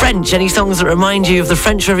French, any songs that remind you of the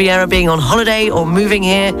French Riviera being on holiday or moving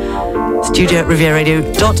here,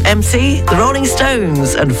 studio@rivieradio.mc, the Rolling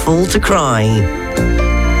Stones and Fool to Cry.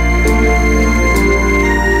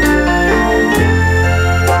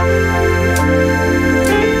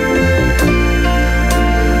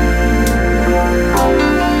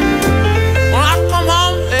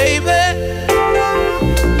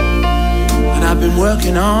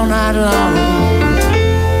 Working all night long,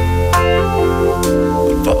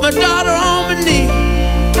 put my daughter on my knee,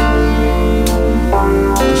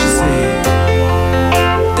 and she said,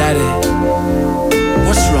 Daddy,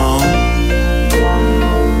 what's wrong?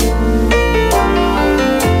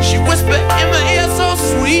 She whispered in my ear so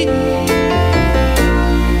sweet.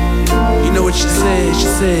 You know what she said? She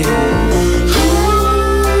said,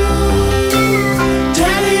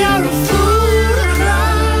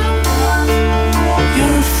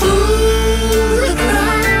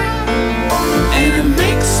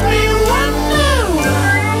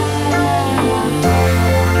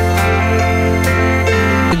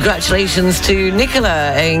 Congratulations to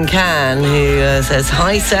Nicola in Cannes, who says,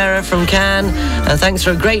 hi Sarah from Cannes, thanks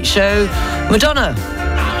for a great show. Madonna,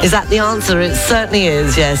 is that the answer? It certainly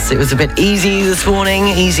is, yes. It was a bit easy this morning,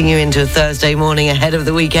 easing you into a Thursday morning ahead of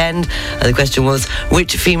the weekend. The question was,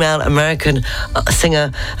 which female American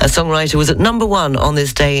singer, songwriter was at number one on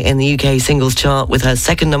this day in the UK singles chart with her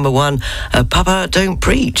second number one, Papa Don't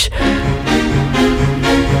Preach.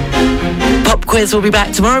 Pop Quiz will be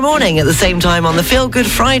back tomorrow morning at the same time on the Feel Good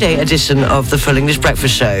Friday edition of the Full English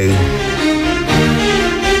Breakfast Show.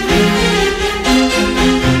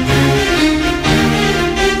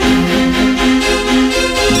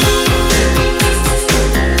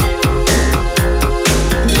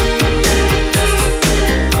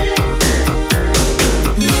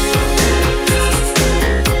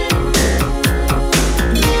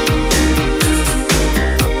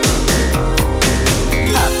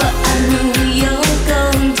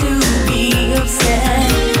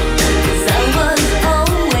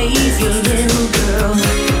 You're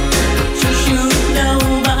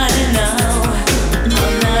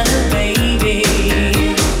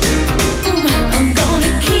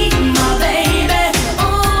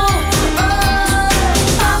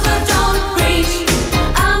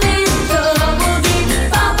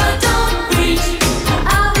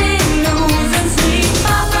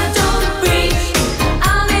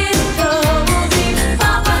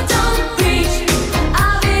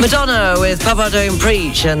with Papa Don't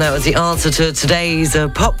Preach, and that was the answer to today's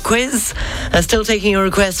pop quiz. Still taking your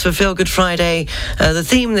requests for Feel Good Friday. The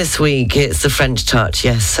theme this week, it's the French touch,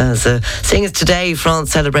 yes. Seeing as today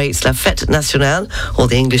France celebrates La Fête Nationale, or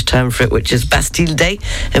the English term for it, which is Bastille Day.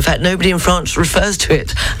 In fact, nobody in France refers to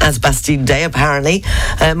it as Bastille Day, apparently.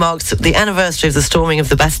 It marks the anniversary of the storming of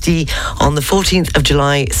the Bastille on the 14th of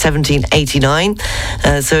July, 1789.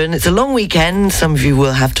 And it's a long weekend. Some of you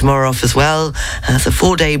will have tomorrow off as well. It's a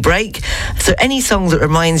 4-day break. So any song that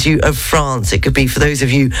reminds you of France, it could be for those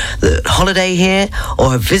of you that holiday here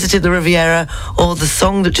or have visited the Riviera, or the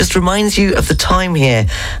song that just reminds you of the time here,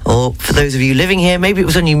 or for those of you living here, maybe it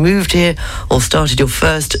was when you moved here or started your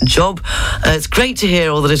first job. It's great to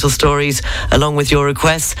hear all the little stories along with your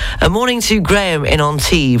requests. A morning to Graham in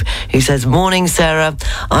Antibes, who says, "Morning, Sarah.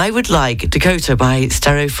 I would like Dakota by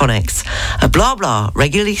Stereophonics. Blah Blah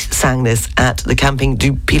regularly sang this at the Camping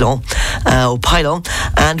du Pilon, or Pylon,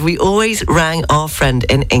 and we always rang our friend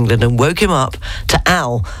in England and woke him up to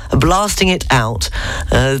Al, blasting it out."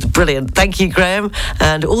 Brilliant. Thank you, Graham.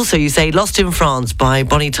 And also you say Lost in France by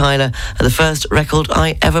Bonnie Tyler, the first record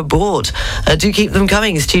I ever bought. Do keep them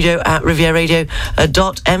coming. Studio at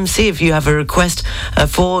rivieradio.mc if you have a request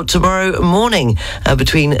for tomorrow morning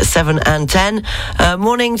between 7 and 10.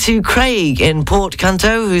 Morning to Craig in Port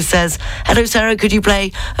Canto, who says, "Hello, Sarah, could you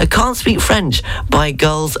play Can't Speak French by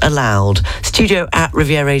Girls Aloud?" Studio at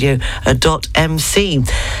rivieradio.mc.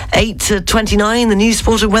 8:29, the news,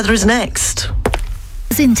 sport and weather is next.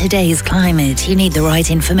 In today's climate, you need the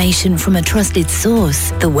right information from a trusted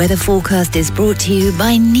source. The weather forecast is brought to you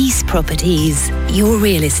by Nice Properties, your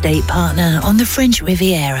real estate partner on the French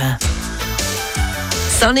Riviera.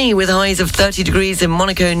 Sunny with highs of 30 degrees in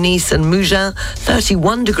Monaco, Nice and Mougins,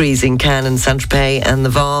 31 degrees in Cannes and Saint-Tropez and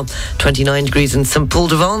the Var, 29 degrees in St.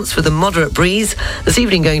 Paul-de-Vence with a moderate breeze. This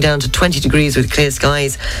evening going down to 20 degrees with clear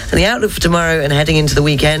skies. And the outlook for tomorrow and heading into the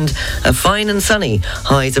weekend, fine and sunny,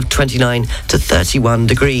 highs of 29 to 31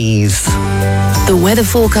 degrees. The weather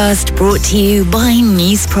forecast brought to you by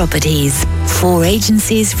Nice Properties. 4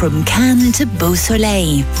 agencies from Cannes to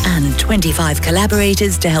Beausoleil and 25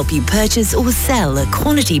 collaborators to help you purchase or sell a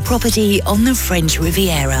quality property on the French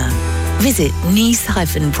Riviera. Visit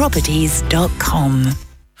nice-properties.com.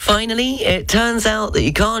 Finally, it turns out that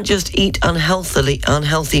you can't just eat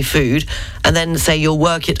unhealthy food and then say you'll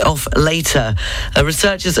work it off later.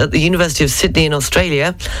 Researchers at the University of Sydney in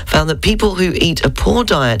Australia found that people who eat a poor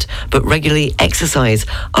diet but regularly exercise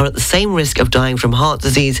are at the same risk of dying from heart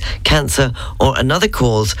disease, cancer or another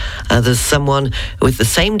cause as someone with the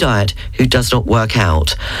same diet who does not work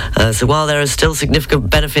out. So while there are still significant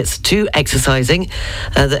benefits to exercising,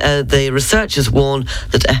 the researchers warn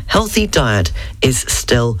that a healthy diet is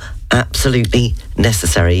still absolutely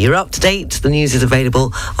necessary. You're up to date. The news is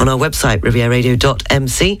available on our website,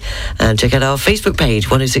 rivieradio.mc, and check out our Facebook page,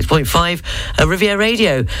 106.5 Riviera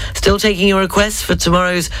Radio. Still taking your requests for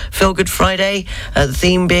tomorrow's Feel Good Friday, the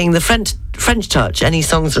theme being the French touch. Any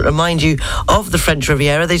songs that remind you of the French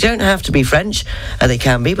Riviera. They don't have to be French. They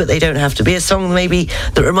can be, but they don't have to be. A song maybe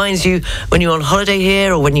that reminds you when you're on holiday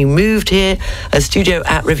here or when you moved here. Studio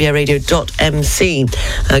at rivieradio.mc.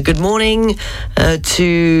 Good morning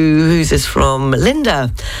to, who's this from?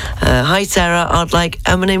 Linda. Hi, Sarah. I'd like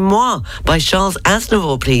Amenez-moi by Charles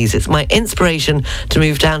Aznavour, please. It's my inspiration to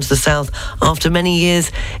move down to the south after many years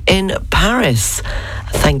in Paris.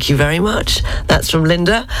 Thank you very much. That's from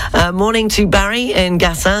Linda. Morning to Barry in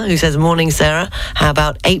Gassin, who says, "Morning, Sarah. How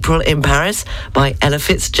about April in Paris by Ella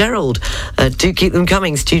Fitzgerald?" Do keep them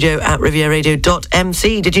coming. Studio at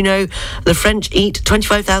rivieradio.mc. Did you know the French eat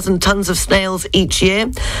 25,000 tons of snails each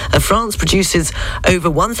year? France produces over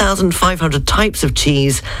 1,500 types of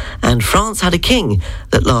cheese, and France had a king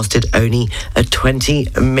that lasted only 20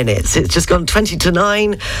 minutes. It's just gone 20 to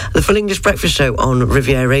 9. The Full English Breakfast Show on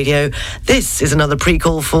Riviera Radio. This is another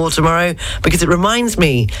pre-call for tomorrow because it reminds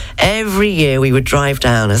me every year we would drive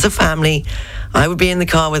down as a family. I would be in the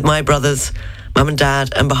car with my brothers, Mum and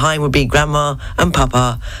Dad, and behind would be Grandma and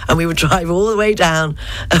Papa, and we would drive all the way down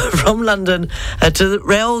from London to the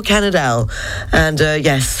Rail Canadelle. And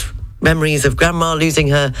yes, memories of Grandma losing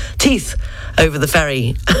her teeth over the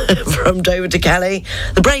ferry from Dover to Calais,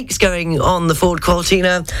 the brakes going on the Ford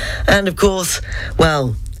Cortina, and of course,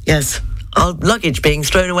 well, yes, our luggage being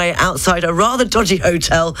thrown away outside a rather dodgy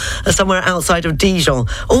hotel somewhere outside of Dijon,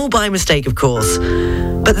 all by mistake, of course.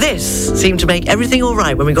 But this seemed to make everything all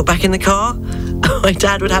right when we got back in the car. My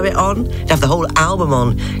dad would have it on. He'd have the whole album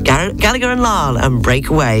on, Gallagher and Lyle and Break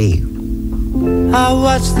Away. I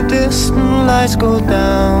watch the distant lights go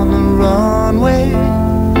down the runway,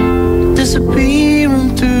 disappear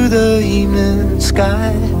into the evening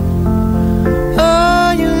sky.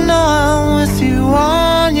 Oh, you know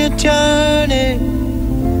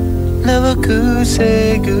never could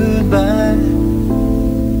say goodbye.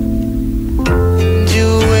 You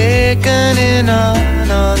awaken in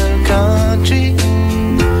another country,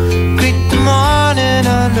 greet the morning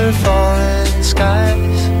under falling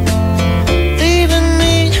skies, leaving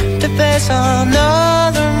me to face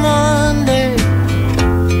another Monday.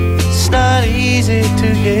 It's not easy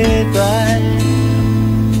to get by.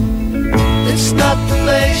 It's not the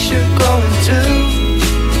place you're going to,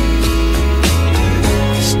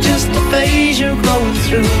 it's just the phase you're going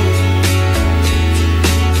through.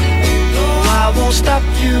 No, I won't stop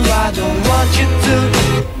you, I don't want you to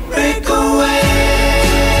break away.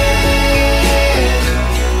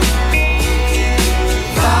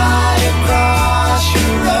 Fly across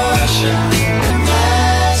Eurasia, and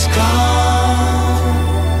that's gone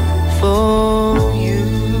for you.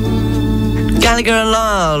 Gallagher and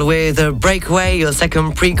Lyle with a Breakaway, your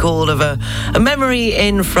second pre-call of a memory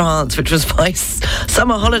in France, which was my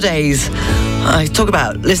summer holidays. I talk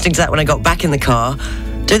about listening to that when I got back in the car.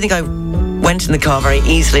 Don't think I went in the car very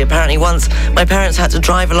easily. Apparently once my parents had to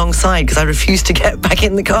drive alongside because I refused to get back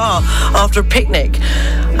in the car after a picnic.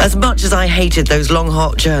 As much as I hated those long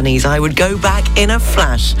hot journeys, I would go back in a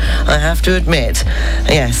flash, I have to admit.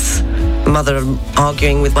 Yes, mother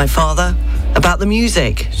arguing with my father about the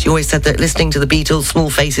music. She always said that listening to the Beatles, Small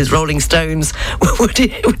Faces, Rolling Stones would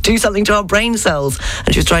do something to our brain cells,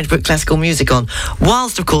 and she was trying to put classical music on,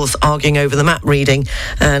 whilst of course arguing over the map reading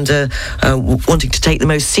and wanting to take the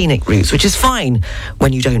most scenic routes, which is fine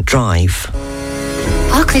when you don't drive.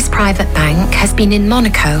 Barclays Private Bank has been in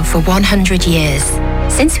Monaco for 100 years.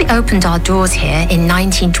 Since we opened our doors here in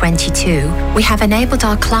 1922, we have enabled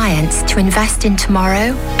our clients to invest in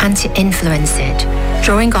tomorrow and to influence it,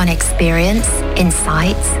 drawing on experience,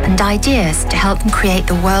 insights, and ideas to help them create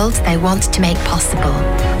the world they want to make possible.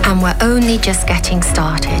 And we're only just getting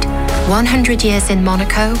started. 100 years in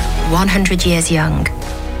Monaco, 100 years young.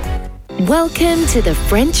 Welcome to the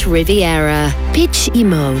French Riviera. Pitch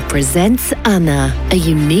Imo presents Anna, a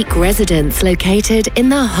unique residence located in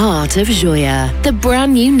the heart of Joya, the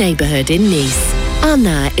brand new neighborhood in Nice.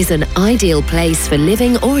 Anna is an ideal place for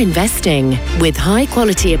living or investing, with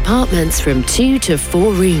high-quality apartments from 2 to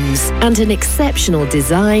 4 rooms and an exceptional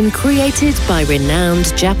design created by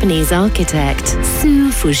renowned Japanese architect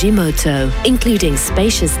Sue Fujimoto, including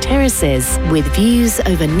spacious terraces with views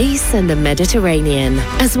over Nice and the Mediterranean,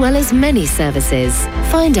 as well as many services.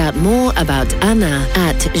 Find out more about Anna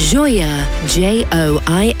at Joya,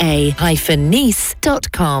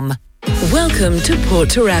 joia-nice.com. Welcome to Port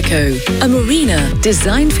Turaco, a marina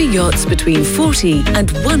designed for yachts between 40 and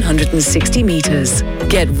 160 meters.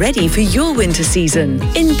 Get ready for your winter season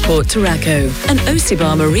in Port Turaco, an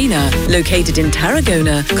Osibar marina located in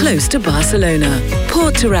Tarragona, close to Barcelona.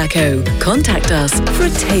 Port Turaco. Contact us for a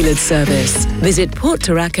tailored service. Visit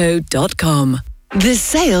portturaco.com. The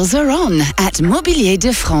sales are on at Mobilier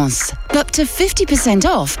de France. Up to 50%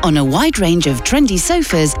 off on a wide range of trendy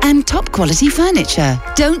sofas and top quality furniture.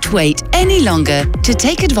 Don't wait any longer to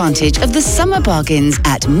take advantage of the summer bargains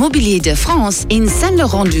at Mobilier de France in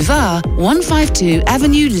Saint-Laurent-du-Var, 152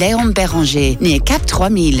 Avenue Léon Béranger, near Cap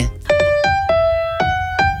 3000.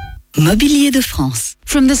 Mobilier de France.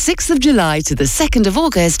 From the 6th of July to the 2nd of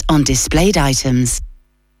August on displayed items.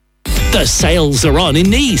 The sales are on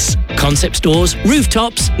in Nice. Concept stores,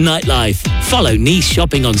 rooftops, nightlife. Follow Nice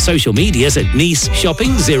Shopping on social medias at Nice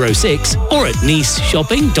Shopping 06 or at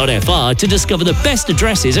niceshopping.fr to discover the best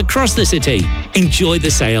addresses across the city. Enjoy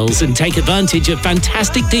the sales and take advantage of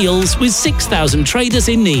fantastic deals with 6,000 traders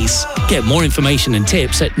in Nice. Get more information and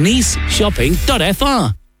tips at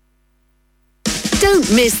niceshopping.fr.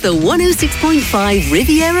 Don't miss the 106.5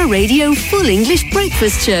 Riviera Radio Full English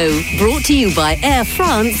Breakfast Show, brought to you by Air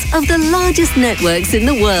France of the largest networks in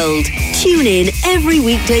the world. Tune in every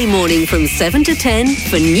weekday morning from 7 to 10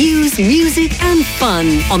 for news, music and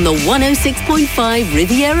fun on the 106.5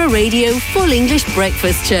 Riviera Radio Full English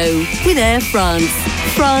Breakfast Show with Air France.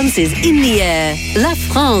 France is in the air. La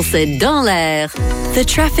France est dans l'air. The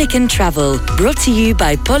Traffic and Travel, brought to you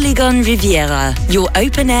by Polygon Riviera, your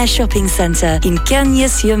open-air shopping centre in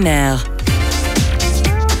Cagnes-sur-Mer.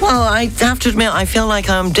 Well, I have to admit, I feel like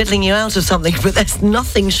I'm diddling you out of something, but there's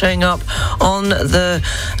nothing showing up on the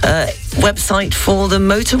website for the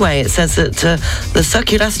motorway. It says that the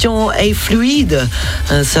circulation est fluide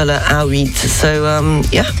sur la A8. So,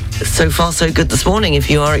 yeah. So far, so good this morning. If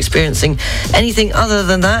you are experiencing anything other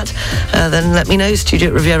than that, then let me know,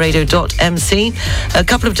 studio@rivieradio.mc. A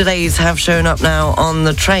couple of delays have shown up now on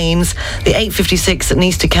the trains. The 8:56 at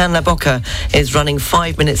Nice to Cannes-la-Bocca is running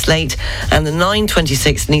 5 minutes late, and the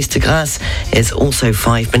 9:26 Nice to Grasse is also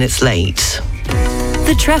 5 minutes late.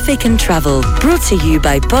 for traffic and travel. Brought to you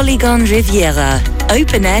by Polygon Riviera.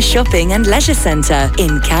 Open air shopping and leisure centre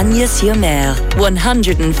in Cagnes-sur-Mer.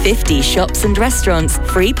 150 shops and restaurants,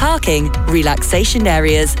 free parking, relaxation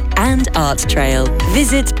areas and art trail.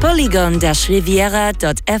 Visit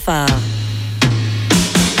polygon-riviera.fr.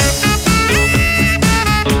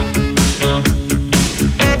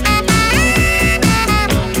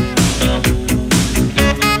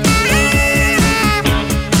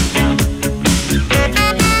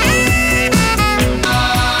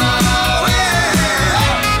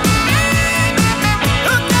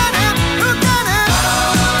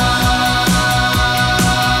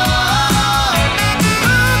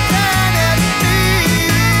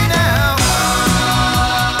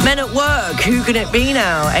 Who can it be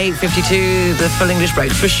now? 8:52, the Full English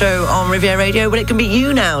Breakfast Show on Riviera Radio. Well, it can be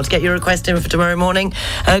you now to get your request in for tomorrow morning.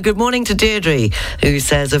 Good morning to Deirdre, who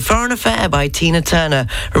says, A Foreign Affair by Tina Turner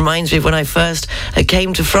reminds me of when I first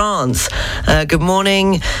came to France. Good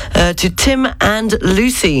morning to Tim and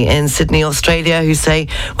Lucy in Sydney, Australia, who say,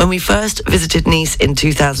 when we first visited Nice in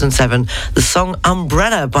 2007, the song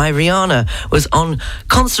Umbrella by Rihanna was on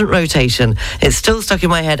constant rotation. It's still stuck in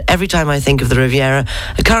my head every time I think of the Riviera.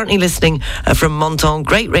 Currently listening from Menton.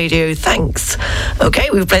 Great radio, thanks. Okay,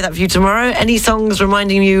 we'll play that for you tomorrow. Any songs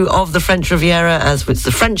reminding you of the French Riviera, as it's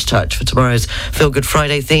the French touch for tomorrow's Feel Good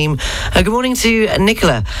Friday theme. Good morning to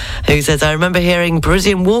Nicola, who says, I remember hearing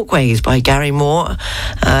Parisian Walkways by Gary Moore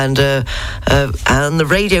and the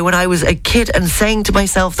radio when I was a kid and saying to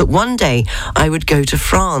myself that one day I would go to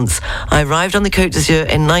France. I arrived on the Côte d'Azur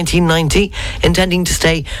in 1990, intending to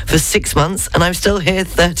stay for 6 months, and I'm still here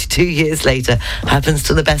 32 years later. Happens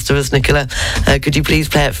to the best of us, Nicola. Could you please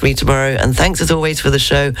play it for me tomorrow? And thanks as always for the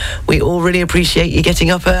show. We all really appreciate you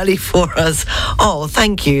getting up early for us. Oh,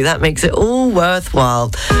 thank you. That makes it all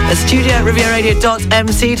worthwhile. A studio at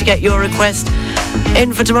rivieradio.mc to get your request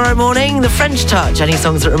in for tomorrow morning. The French touch. Any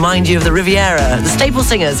songs that remind you of the Riviera. The Staple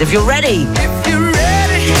Singers, if you're ready. If you're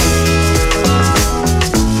ready.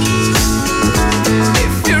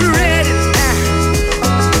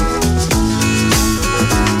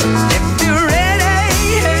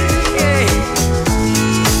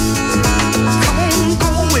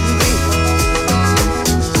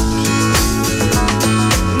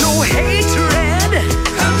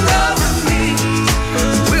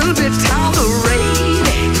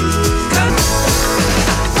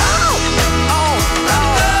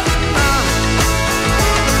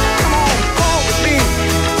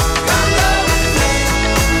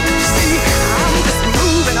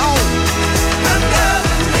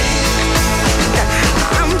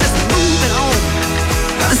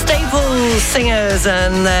 Singers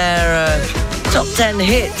and their top 10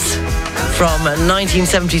 hits from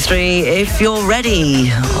 1973. If you're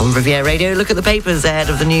ready on Riviera Radio, look at the papers ahead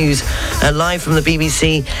of the news. Live from the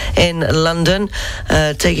BBC in London,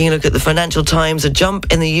 taking a look at the Financial Times. A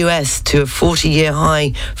jump in the US to a 40-year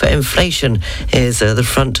high for inflation is the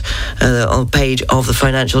front page of the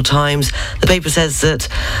Financial Times. The paper says that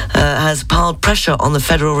has piled pressure on the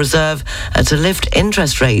Federal Reserve to lift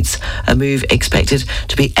interest rates, a move expected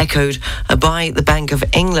to be echoed by the Bank of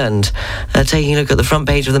England. Taking a look at the front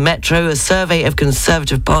page of the Metro, a survey of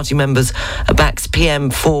Conservative Party members backs PM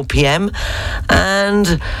 4PM,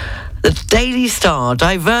 and the Daily Star,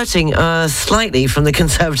 diverting slightly from the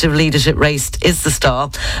Conservative leadership race, is the Star,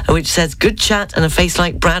 which says good chat and a face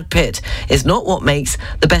like Brad Pitt is not what makes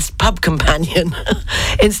the best pub companion.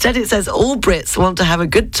 Instead, it says all Brits want to have a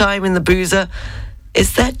good time in the boozer.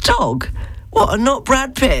 Is their dog? What, and not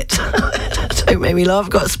Brad Pitt? Don't make me laugh,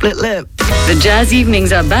 I've got a split lip. The jazz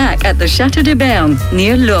evenings are back at the Château de Berne,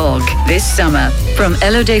 near Lorgues, this summer. From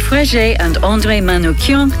Elodie Frégé and André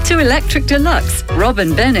Manoukian to Electric Deluxe,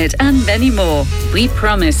 Robin Bennett and many more. We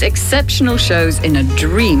promise exceptional shows in a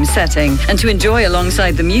dream setting, and to enjoy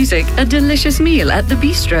alongside the music, a delicious meal at the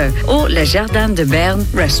Bistro or Les Jardins de Berne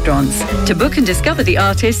restaurants. To book and discover the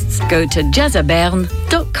artists, go to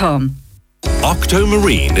jazzaberne.com. Octo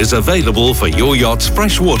Marine is available for your yacht's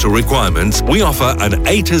freshwater requirements. We offer an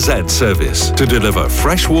A to Z service to deliver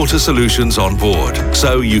freshwater solutions on board,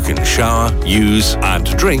 so you can shower, use and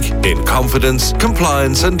drink in confidence,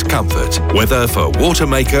 compliance and comfort. Whether for water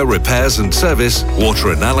maker repairs and service,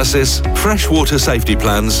 water analysis, freshwater safety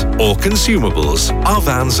plans or consumables, our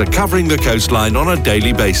vans are covering the coastline on a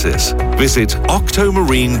daily basis. Visit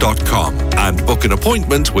octomarine.com and book an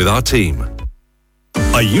appointment with our team.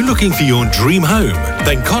 Are you looking for your dream home?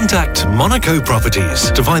 Then contact Monaco Properties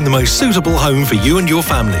to find the most suitable home for you and your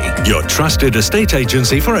family. Your trusted estate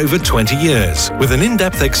agency for over 20 years, with an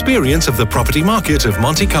in-depth experience of the property market of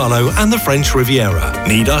Monte Carlo and the French Riviera.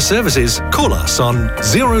 Need our services? Call us on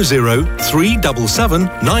 00377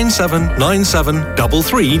 9797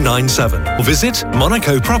 3397 or visit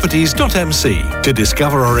monacoproperties.mc to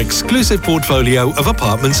discover our exclusive portfolio of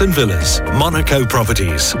apartments and villas. Monaco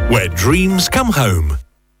Properties, where dreams come home.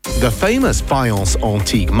 The famous Fayence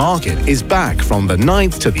Antique Market is back from the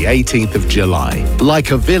 9th to the 18th of July. Like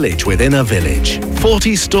a village within a village.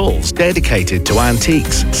 40 stalls dedicated to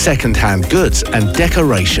antiques, second-hand goods and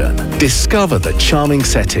decoration. Discover the charming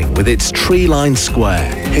setting with its tree-lined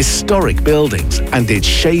square, historic buildings and its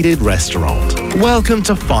shaded restaurant. Welcome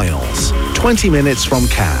to Fayence, 20 minutes from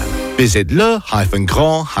Cannes. Visit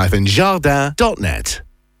le-grand-jardin.net.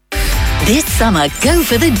 This summer, go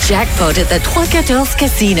for the jackpot at the Trois Quatorze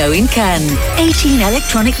Casino in Cannes. 18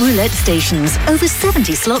 electronic roulette stations, over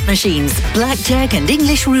 70 slot machines, blackjack and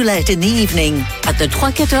English roulette in the evening. At the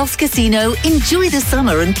Trois Quatorze Casino, enjoy the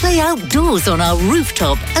summer and play outdoors on our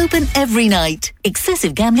rooftop, open every night.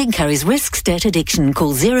 Excessive gambling carries risks, debt addiction.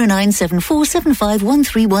 Call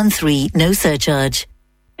 0974751313. No surcharge.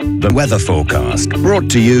 The weather forecast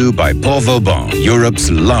brought to you by Port Vauban,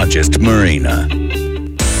 Europe's largest marina.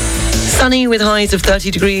 Sunny with highs of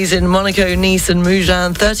 30 degrees in Monaco, Nice and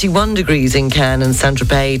Mougins, 31 degrees in Cannes and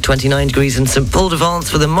Saint-Tropez, 29 degrees in St.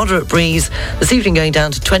 Paul-de-Vence with a moderate breeze. This evening going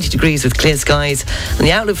down to 20 degrees with clear skies. And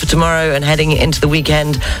the outlook for tomorrow and heading into the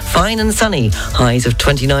weekend, fine and sunny, highs of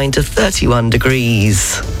 29 to 31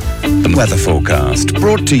 degrees. The weather forecast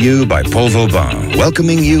brought to you by Port Vauban,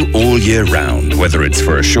 welcoming you all year round, whether it's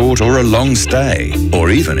for a short or a long stay,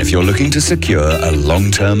 or even if you're looking to secure a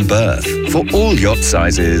long-term berth. For all yacht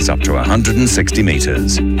sizes up to 160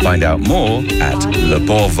 metres. Find out more at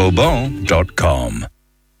leportvauban.com.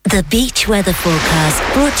 The beach weather forecast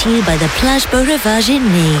brought to you by the Plage Beau Rivage in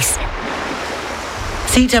Nice.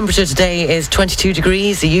 Sea temperature today is 22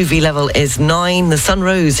 degrees. The UV level is 9. The sun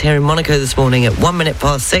rose here in Monaco this morning at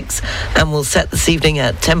 6:01 and will set this evening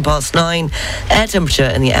at 9:10. Air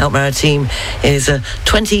temperature in the Alpes-Maritimes is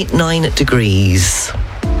 29 degrees.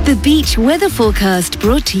 The beach weather forecast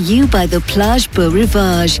brought to you by the Plage Beau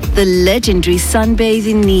Rivage, the legendary sunbathe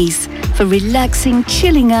in Nice. For relaxing,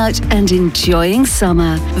 chilling out and enjoying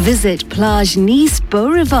summer, visit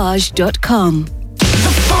plagenicebeaurivage.com.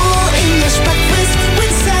 English breakfast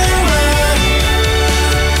with Sarah.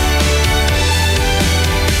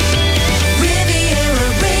 Riviera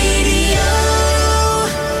Radio.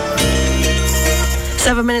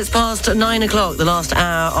 7 minutes past 9 o'clock, the last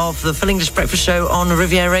hour of the Full English Breakfast Show on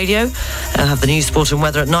Riviera Radio. I'll have the news, sport and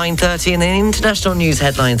weather at 9:30 and the international news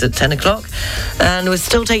headlines at 10 o'clock. And we're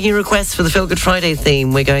still taking requests for the Feel Good Friday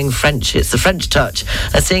theme. We're going French. It's the French touch.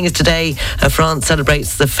 Seeing as today, France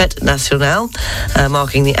celebrates the Fête Nationale,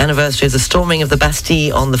 marking the anniversary of the storming of the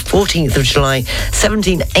Bastille on the 14th of July,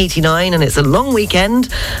 1789. And it's a long weekend.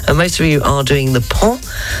 Most of you are doing the Pont.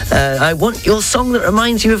 I want your song that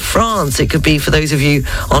reminds you of France. It could be for those of you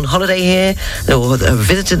on holiday here or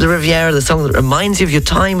visited the Riviera, the song that reminds you of your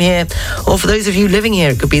time here. Or for those of you living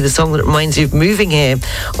here, it could be the song that reminds you of moving here,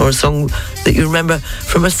 or a song that you remember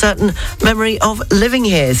from a certain memory of living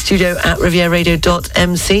here.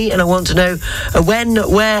 studio@rivieradio.mc. And I want to know when,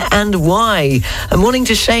 where and why. A morning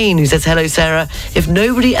to Shane, who says, hello Sarah, if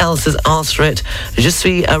nobody else has asked for it, Je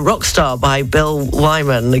suis a rock star by Bill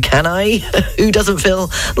Wyman. Can I? Who doesn't feel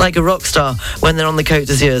like a rock star when they're on the Côte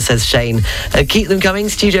d'Azur, says Shane. Keep them coming,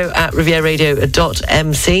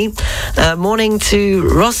 studio@rivieradio.mc. Morning to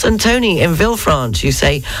Ross and Tony in Villefranche. You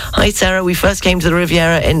say, hi Sarah, we first came to the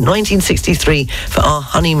Riviera in 1963 for our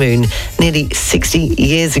honeymoon nearly 60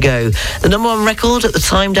 years ago. The number one record at the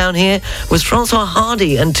time down here was François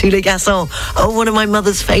Hardy and Tous les Garçons. Oh, one of my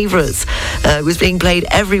mother's favourites. It was being played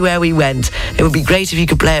everywhere we went. It would be great if you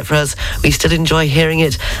could play it for us. We still enjoy hearing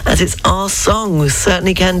it as it's our song. We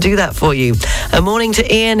certainly can do that for you. A morning to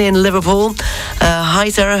Ian in Liverpool. Hi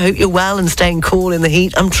Sarah, hope you're well and staying cool in the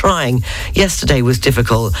heat. I'm trying. Yesterday was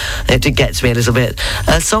difficult. It did get to me a little bit.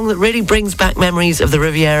 A song that really brings back memories of the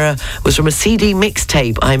Riviera was from a CD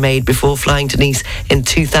mixtape I made before flying to Nice in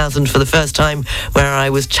 2000 for the first time, where I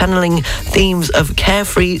was channeling themes of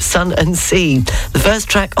carefree sun and sea. The first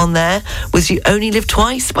track on there was You Only Live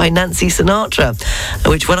Twice by Nancy Sinatra,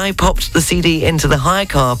 which when I popped the CD into the hire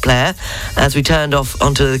car player as we turned off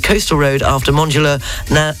onto the coastal road after Montjoie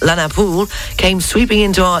La Napoule, came came sweeping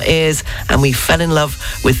into our ears and we fell in love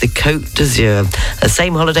with the Côte d'Azur, the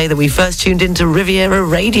same holiday that we first tuned into Riviera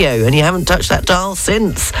Radio, and you haven't touched that dial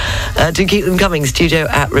since. Do keep them coming,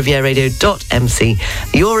 studio@rivieradio.mc.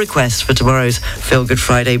 Your request for tomorrow's Feel Good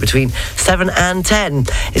Friday between 7 and 10.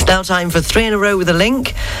 It's now time for 3 in a row with a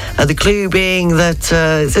link. The clue being that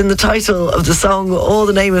it's in the title of the song or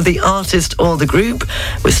the name of the artist or the group.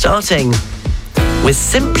 We're starting with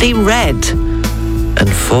Simply Red and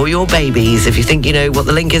For Your Babies. If you think you know what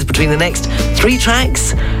the link is between the next 3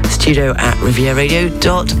 tracks,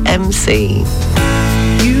 studio@rivieradio.mc.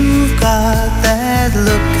 You've got that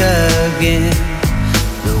look again,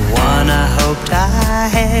 the one I hoped I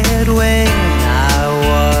had when I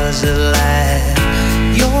was a lad.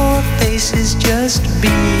 Your face is just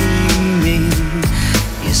beaming,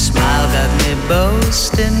 your smile got me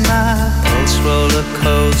boasting, my pulse roller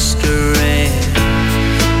coastering.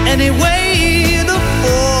 Anyway, the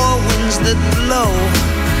 4 winds that blow,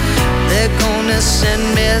 they're gonna send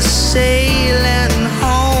me sailing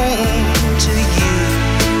home to you,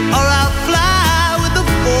 or I'll fly with the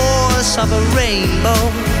force of a rainbow.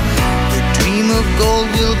 The dream of gold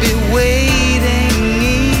will be waiting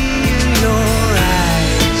in your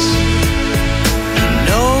eyes. You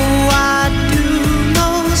know I'd do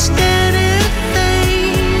most anything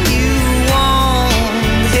you want.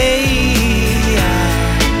 Hey,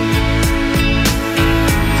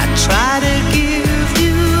 I try to give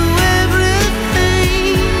you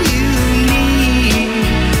everything you need.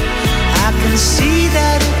 I can see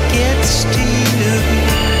that it gets to you.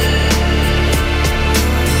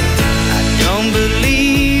 I don't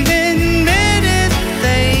believe in many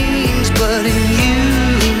things, but in you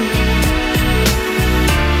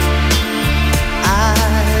I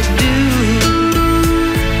do.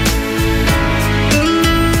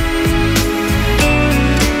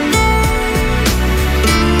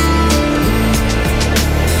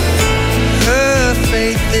 Her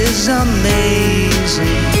faith is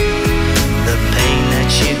amazing, the pain that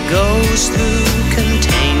she goes through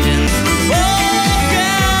contained in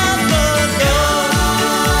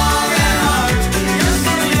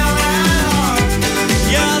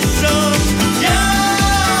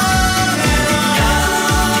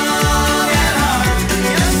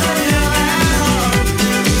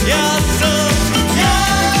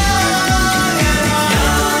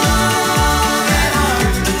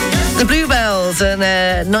The Bluebells and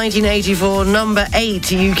their 1984 number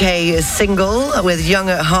 8 UK single with Young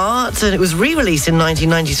at Heart, and it was re-released in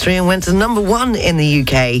 1993 and went to number 1 in the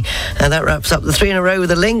UK. And that wraps up the 3 in a row with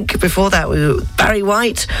a link. Before that, Barry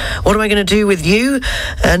White, What Am I Going to Do With You?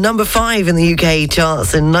 Number 5 in the UK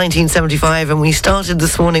charts in 1975, and we started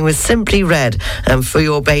this morning with Simply Red and For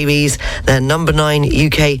Your Babies, their number 9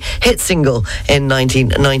 UK hit single in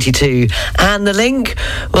 1992. And the link,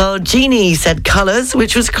 well, Jeannie said Colours,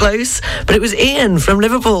 which was close, but it was Ian from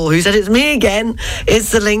Liverpool who said it's me again.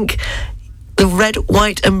 It's the link, the red,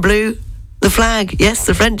 white and blue. The flag, yes,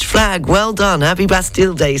 the French flag. Well done. Happy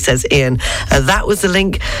Bastille Day, says Ian. That was the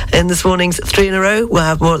link in this morning's 3 in a row. We'll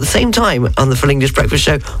have more at the same time on the Full English Breakfast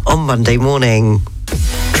Show on Monday morning.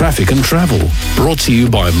 Traffic and travel, brought to you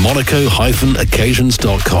by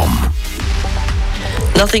Monaco-occasions.com.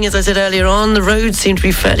 Nothing, as I said earlier on. The roads seem to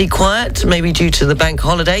be fairly quiet, maybe due to the bank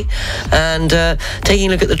holiday. And taking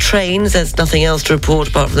a look at the trains, there's nothing else to report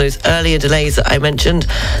apart from those earlier delays that I mentioned.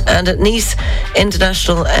 And at Nice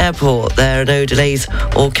International Airport, there are no delays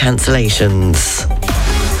or cancellations.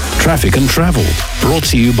 Traffic and travel, brought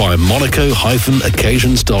to you by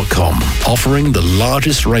Monaco-occasions.com, offering the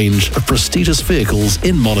largest range of prestigious vehicles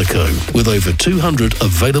in Monaco, with over 200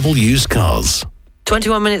 available used cars.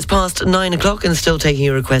 21 minutes past 9 o'clock, and still taking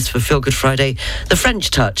your request for Feel Good Friday, the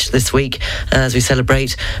French touch this week as we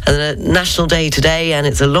celebrate a National Day today, and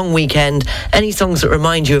it's a long weekend. Any songs that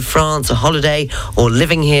remind you of France, a holiday, or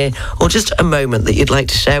living here, or just a moment that you'd like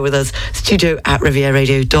to share with us,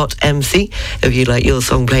 studio@rivieradio.mc if you'd like your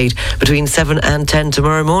song played between 7 and 10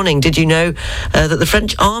 tomorrow morning. Did you know that the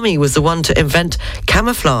French Army was the one to invent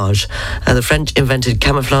camouflage? The French invented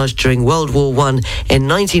camouflage during World War I in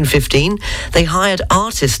 1915. They hired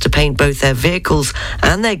artists to paint both their vehicles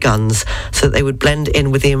and their guns so that they would blend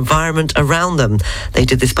in with the environment around them. They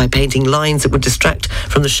did this by painting lines that would distract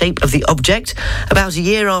from the shape of the object. About a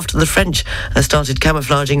year after the French started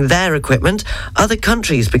camouflaging their equipment, other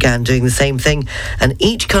countries began doing the same thing, and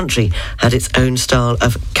each country had its own style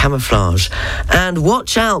of camouflage. And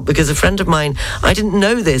watch out, because a friend of mine, I didn't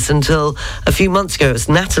know this until a few months ago, it's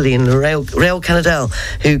Natalie in Rail Canadell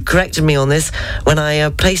who corrected me on this when I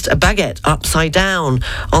placed a baguette upside down down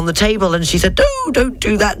on the table, and she said, no, don't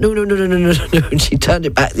do that, no, and she turned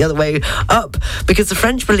it back the other way up, because the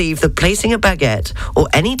French believe that placing a baguette or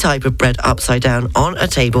any type of bread upside down on a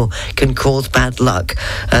table can cause bad luck.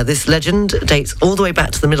 This legend dates all the way back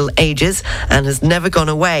to the Middle Ages and has never gone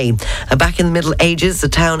away. Back in the Middle Ages, the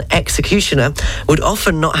town executioner would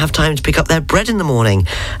often not have time to pick up their bread in the morning.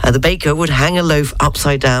 The baker would hang a loaf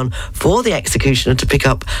upside down for the executioner to pick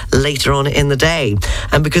up later on in the day.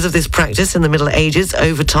 And because of this practice in the Middle Ages,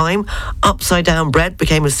 over time, upside down bread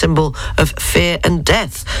became a symbol of fear and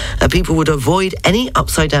death. People would avoid any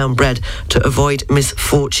upside down bread to avoid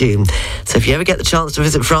misfortune. So if you ever get the chance to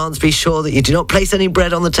visit France, be sure that you do not place any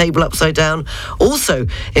bread on the table upside down. Also,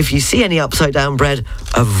 if you see any upside down bread,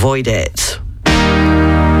 avoid it.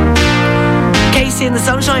 Casey and the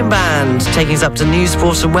Sunshine Band taking us up to news,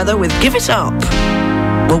 sport and weather with Give It Up.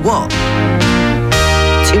 Well, what?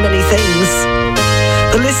 Too many things.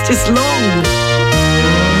 The list is long.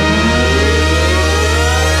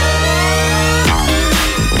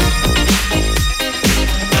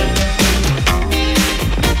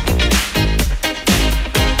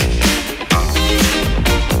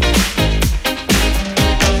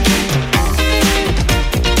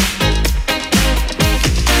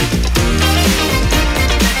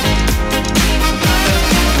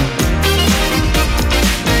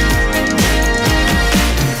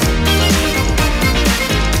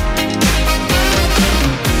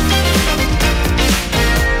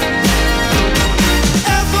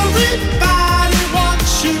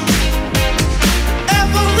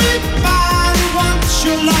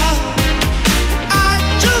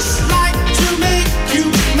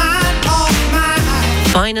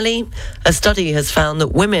 Finally, a study has found that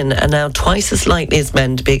women are now twice as likely as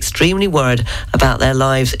men to be extremely worried about their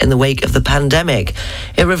lives in the wake of the pandemic.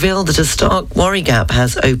 It revealed that a stark worry gap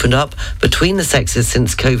has opened up between the sexes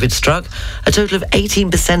since COVID struck. A total of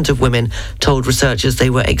 18% of women told researchers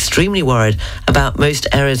they were extremely worried about most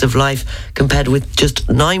areas of life, compared with just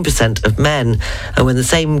 9% of men. And when the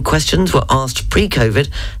same questions were asked pre-COVID,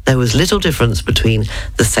 there was little difference between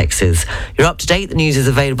the sexes. You're up to date. The news is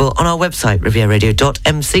available on our website,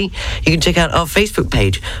 rivieradio.mc. You can check out our Facebook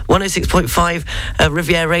page, 106.5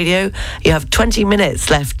 Riviera Radio. You have 20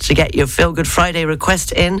 minutes left to get your Feel Good Friday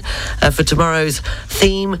request in for tomorrow's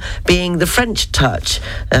theme being the French touch,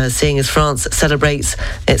 seeing as France celebrates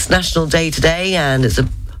its National Day today, and it's a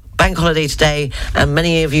bank holiday today, and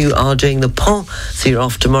many of you are doing the pont, so you're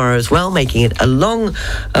off tomorrow as well, making it a long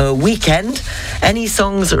weekend. Any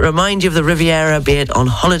songs that remind you of the Riviera, be it on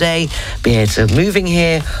holiday, be it moving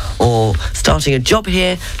here or starting a job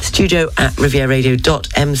here,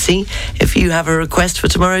 studio@rivieradio.mc if you have a request for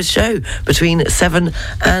tomorrow's show between 7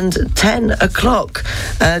 and 10 o'clock.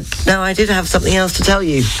 Now, I did have something else to tell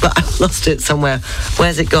you, but I've lost it somewhere.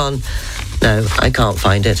 Where's it gone? No, I can't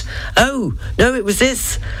find it. Oh, no, it was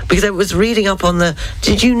this, because I was reading up on the...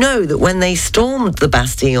 Did you know that when they stormed the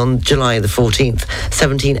Bastille on July the 14th,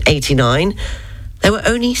 1789, there were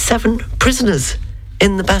only 7 prisoners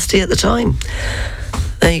in the Bastille at the time?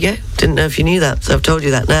 There you go. Didn't know if you knew that, so I've told you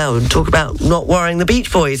that now. And talk about not worrying the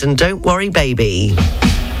Beach Boys and Don't Worry Baby.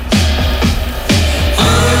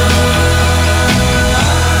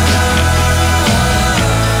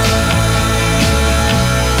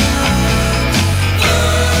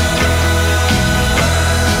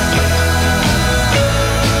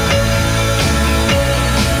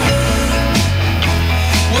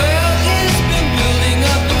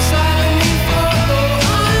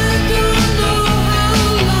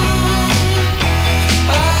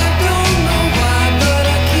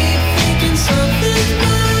 Something's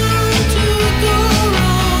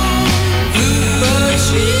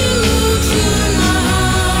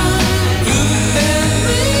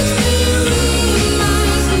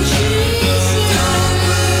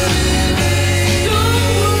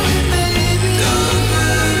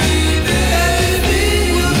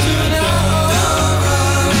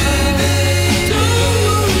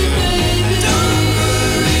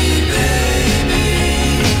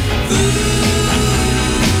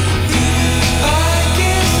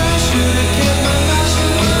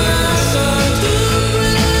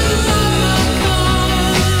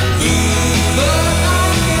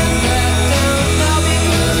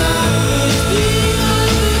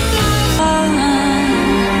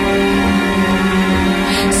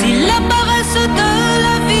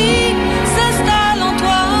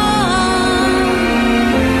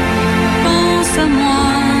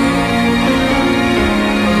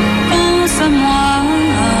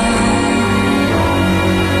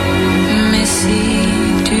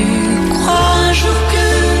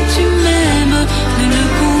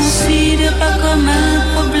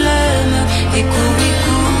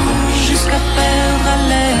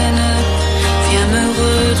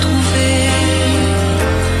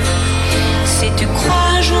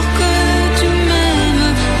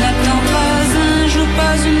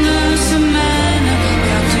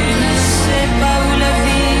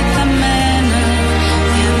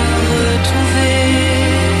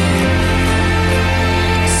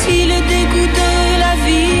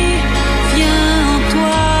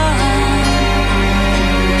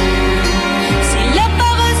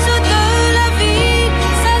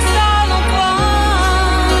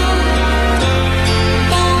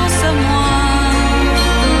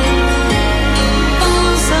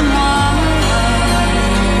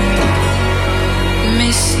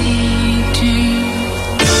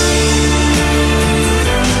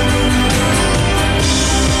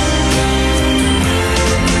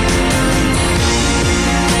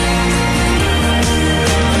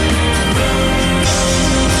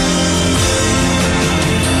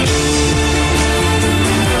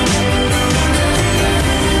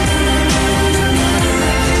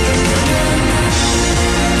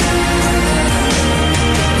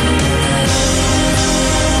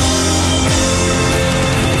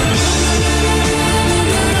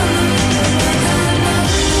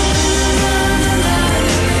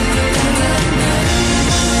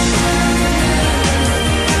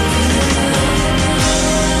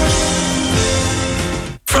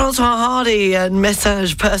Hardy and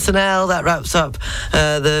Message Personnel. That wraps up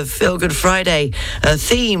the Feel Good Friday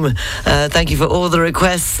theme. Thank you for all the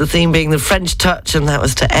requests, the theme being the French Touch, and that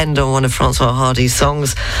was to end on one of Francois Hardy's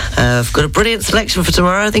songs. I've got a brilliant selection for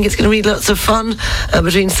tomorrow. I think it's going to be lots of fun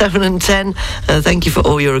between 7 and 10. Thank you for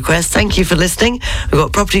all your requests. Thank you for listening. We've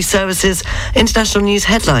got property services, international news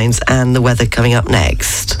headlines, and the weather coming up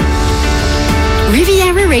next.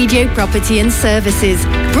 Riviera Radio Property and Services,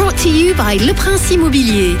 brought to you by Le Prince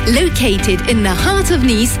Immobilier. Located in the heart of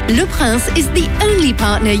Nice, Le Prince is the only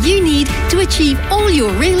partner you need to achieve all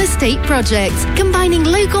your real estate projects, combining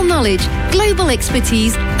local knowledge, global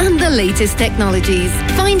expertise, and the latest technologies.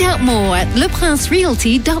 Find out more at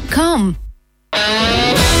leprincerealty.com.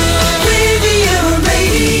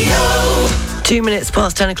 2 minutes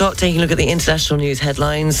past 10 o'clock, taking a look at the international news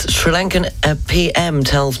headlines. Sri Lankan PM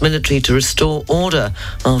tells military to restore order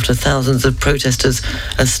after thousands of protesters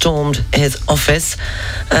stormed his office.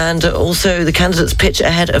 And also the candidates pitch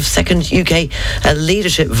ahead of second UK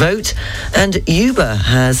leadership vote. And Uber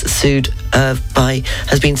has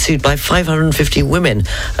been sued by 550 women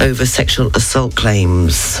over sexual assault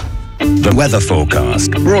claims. The weather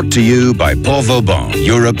forecast brought to you by Port Vauban,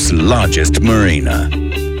 Europe's largest marina.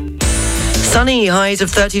 Sunny, highs of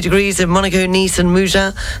 30 degrees in Monaco, Nice and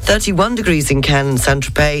Mougins, 31 degrees in Cannes and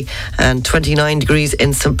Saint-Tropez, and 29 degrees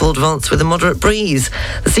in Saint-Paul-de-Vence with a moderate breeze.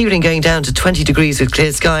 This evening going down to 20 degrees with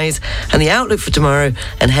clear skies, and the outlook for tomorrow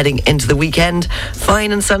and heading into the weekend,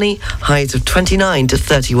 fine and sunny, highs of 29 to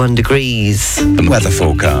 31 degrees. The weather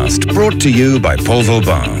forecast brought to you by Port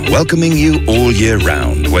Vauban, welcoming you all year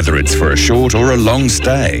round, whether it's for a short or a long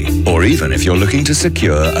stay, or even if you're looking to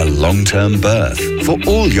secure a long-term berth. For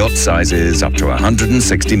all yacht sizes up to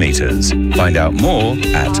 160 metres. Find out more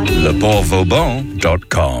at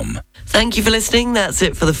leportvauban.com. Thank you for listening. That's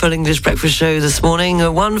it for the Full English Breakfast Show this morning.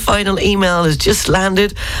 One final email has just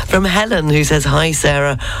landed from Helen, who says, "Hi,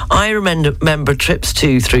 Sarah. I remember trips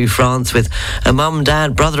through France with a mum,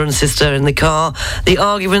 dad, brother and sister in the car. The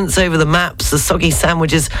arguments over the maps, the soggy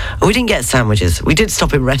sandwiches. We didn't get sandwiches. We did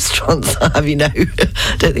stop in restaurants, I'll have you know.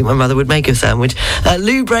 Don't think my mother would make a sandwich.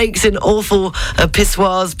 Loo breaks in awful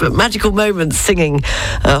pissoirs, but magical moments singing.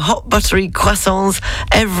 Hot buttery croissants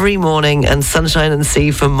every morning and sunshine and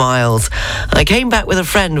sea for miles. I came back with a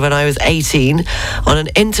friend when I was 18 on an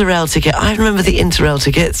Interrail ticket. I remember the Interrail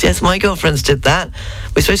tickets. Yes, my girlfriends did that.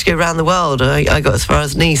 We're supposed to go around the world. I got as far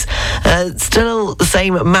as Nice. Still the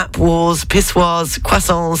same map wars, pissoirs,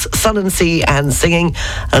 croissants, sun and sea and singing.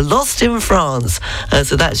 Lost in France.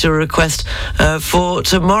 So that's your request for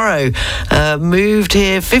tomorrow. Moved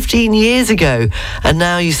here 15 years ago, and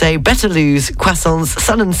now you say better lose croissants,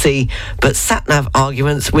 sun and sea, but sat-nav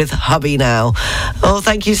arguments with hubby now. Oh,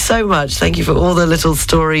 thank you so much. Thank you for all the little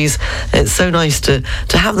stories. It's so nice to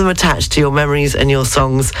have them attached to your memories and your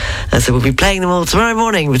songs. So we'll be playing them all tomorrow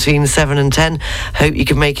morning between 7 and 10. Hope you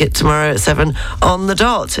can make it tomorrow at 7 on the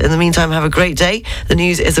dot. In the meantime, have a great day. The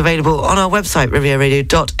news is available on our website,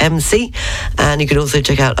 rivieradio.mc, and you can also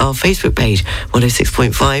check out our Facebook page,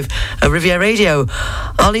 106.5 Riviera Radio.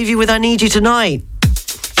 I'll leave you with I Need You Tonight.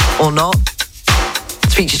 Or not.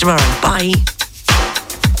 Speak to you tomorrow. Bye.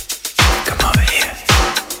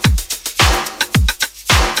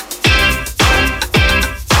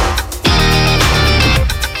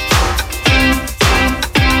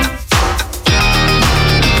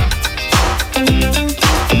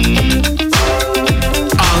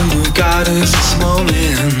 Is this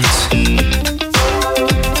moment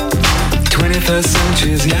 21st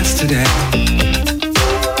century's yesterday.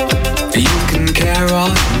 You can care all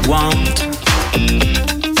you want.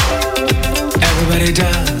 Everybody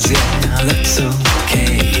does, yeah, that's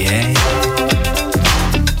okay.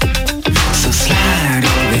 So slide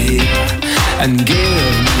over here and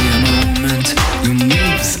give me a moment. Your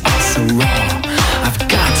moves are so raw. I've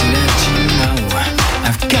got to let you know.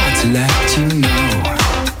 I've got to let you know.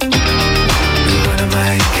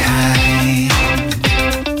 My kind.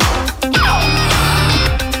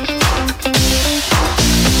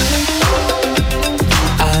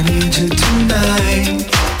 I need you tonight,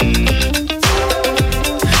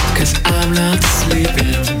 'cause I'm not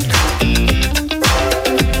sleeping.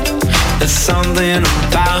 There's something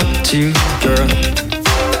about you, girl,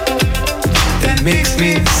 that makes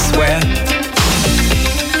me sweat.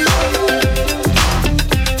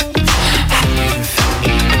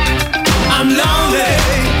 I'm lonely.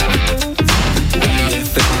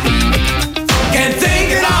 Can't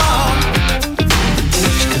think at all.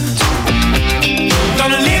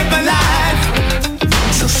 Gonna live my life.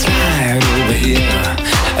 So slide over here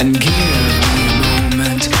and give me a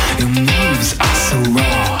moment. Your moves are so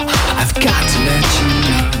raw. I've got to let you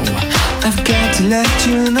know. I've got to let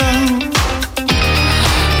you know.